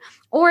need,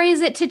 or is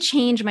it to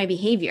change my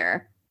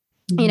behavior?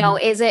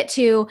 Is it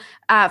to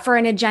for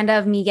an agenda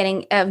of me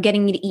getting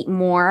me to eat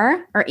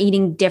more or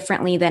eating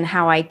differently than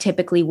how I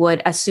typically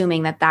would,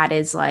 assuming that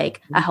is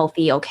like a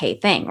healthy, okay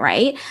thing,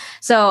 right?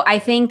 So I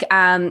think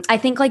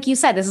like you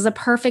said, this is a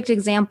perfect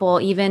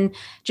example. Even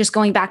just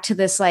going back to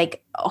this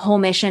like whole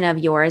mission of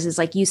yours is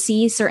like you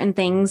see certain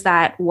things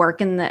that work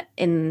in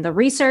the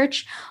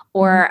research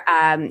or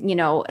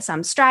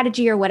some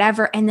strategy or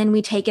whatever, and then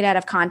we take it out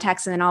of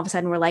context, and then all of a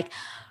sudden we're like,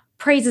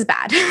 praise is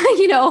bad,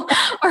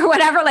 or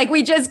whatever. Like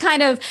we just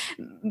kind of,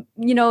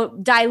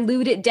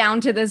 dilute it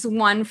down to this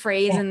one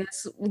phrase and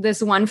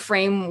this one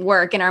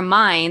framework in our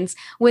minds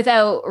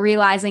without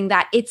realizing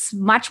that it's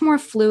much more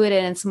fluid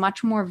and it's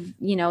much more,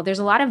 there's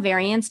a lot of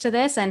variance to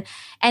this and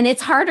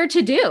it's harder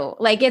to do.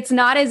 Like it's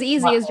not as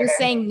easy as just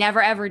saying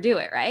never, ever do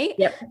it. Right.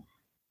 Yep.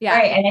 Yeah.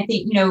 Right. And I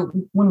think,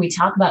 when we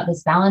talk about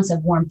this balance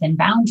of warmth and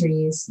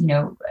boundaries,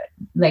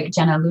 like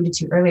Jenna alluded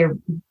to earlier,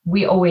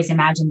 we always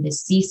imagine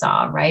this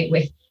seesaw, right?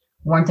 With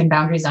warmth and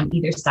boundaries on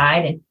either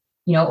side. And,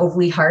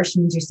 overly harsh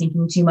means you're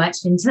sinking too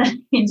much into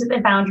the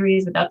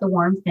boundaries without the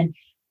warmth, and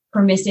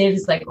permissive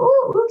is like,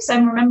 oh, oops,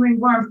 I'm remembering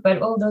warmth, but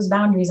those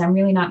boundaries, I'm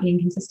really not being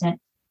consistent.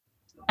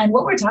 And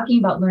what we're talking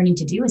about learning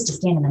to do is to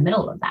stand in the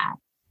middle of that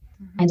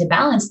and to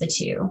balance the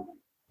two.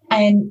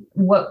 And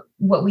what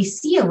we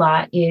see a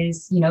lot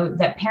is,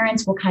 that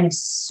parents will kind of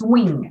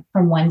swing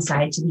from one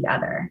side to the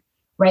other,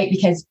 right?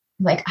 Because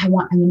like, I'm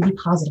going to be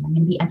positive. I'm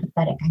going to be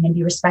empathetic. I'm going to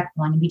be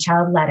respectful. I'm going to be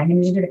child-led. I'm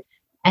going to do it.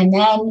 And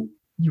then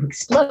you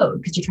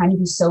explode because you're trying to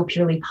be so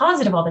purely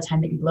positive all the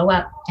time that you blow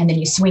up, and then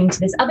you swing to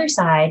this other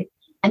side.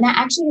 And that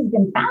actually has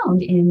been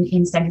found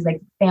in studies,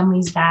 like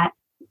families that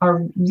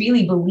are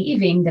really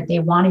believing that they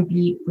want to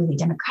be really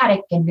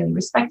democratic and really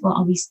respectful,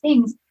 all these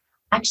things,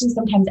 actually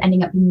sometimes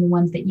ending up being the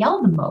ones that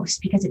yell the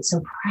most because it's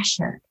so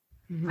pressured,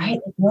 right?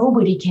 Like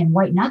nobody can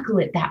white knuckle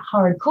it that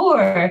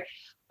hardcore.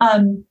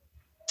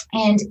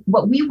 And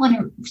what we want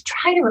to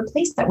try to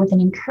replace that with an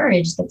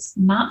encourage that's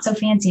not so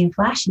fancy and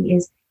flashy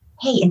is,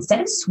 hey, instead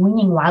of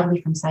swinging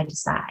wildly from side to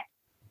side,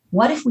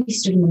 what if we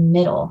stood in the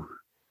middle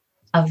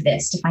of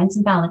this to find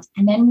some balance,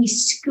 and then we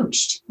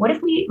scooched? What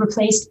if we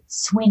replaced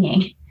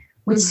swinging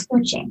with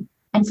scooching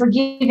and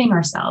forgiving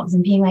ourselves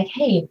and being like,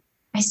 hey,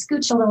 I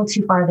scooched a little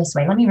too far this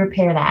way. Let me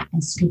repair that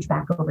and scooch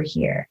back over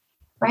here,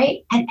 right?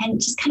 And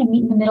just kind of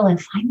meet in the middle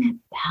and find that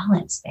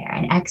balance there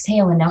and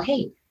exhale and know,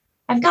 hey,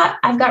 I've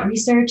got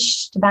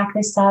research to back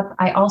this up.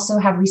 I also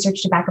have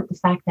research to back up the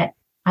fact that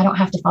I don't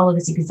have to follow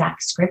this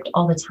exact script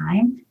all the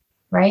time.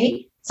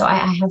 Right? So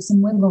I have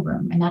some wiggle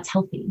room, and that's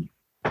healthy.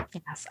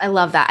 Yes, I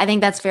love that. I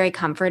think that's very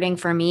comforting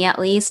for me, at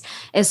least,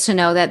 is to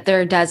know that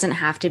there doesn't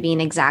have to be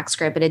an exact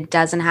script, but it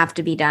doesn't have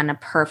to be done a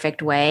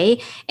perfect way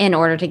in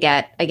order to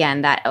get,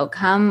 again, that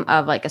outcome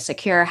of like a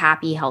secure,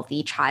 happy,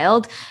 healthy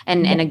child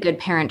and a good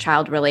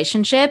parent-child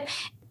relationship.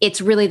 It's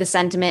really the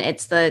sentiment,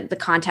 it's the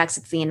context,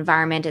 it's the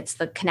environment, it's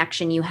the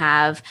connection you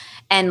have,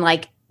 and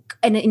like,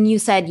 and you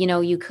said,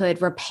 you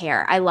could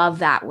repair. I love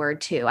that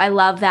word too. I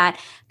love that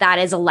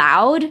is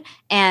allowed,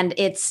 and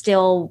it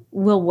still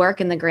will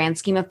work in the grand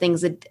scheme of things.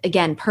 That,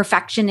 again,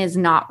 perfection is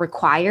not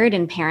required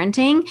in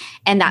parenting,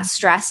 and that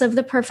stress of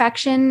the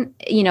perfection,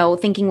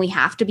 thinking we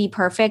have to be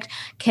perfect,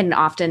 can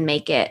often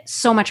make it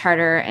so much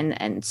harder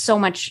and so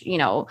much,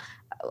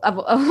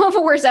 of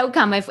a worse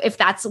outcome if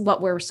that's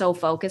what we're so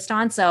focused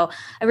on. So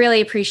I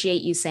really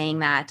appreciate you saying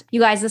that. You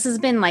guys, this has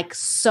been like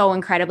so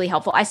incredibly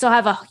helpful. I still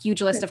have a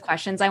huge list of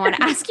questions I want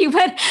to ask you,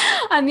 but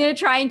I'm going to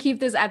try and keep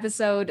this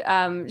episode,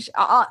 all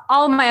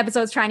of my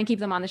episodes, trying to keep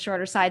them on the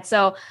shorter side.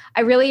 So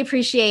I really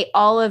appreciate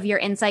all of your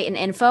insight and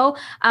info.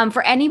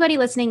 For anybody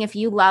listening, if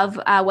you love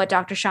what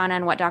Dr. Shauna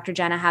and what Dr.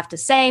 Jenna have to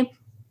say,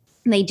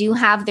 they do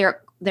have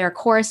their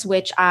course,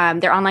 which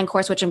their online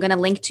course, which I'm going to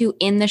link to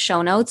in the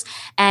show notes.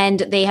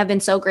 And they have been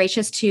so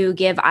gracious to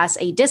give us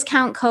a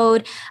discount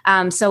code.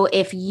 So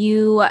if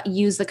you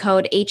use the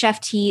code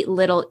HFT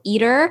Little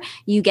Eater,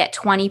 you get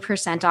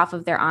 20% off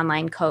of their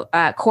online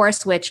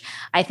course, which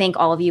I think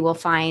all of you will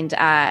find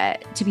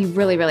to be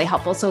really, really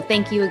helpful. So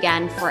thank you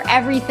again for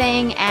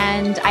everything.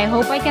 And I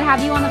hope I can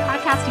have you on the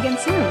podcast again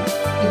soon.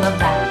 We love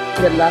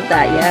that. Would love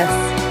that.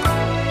 Yes.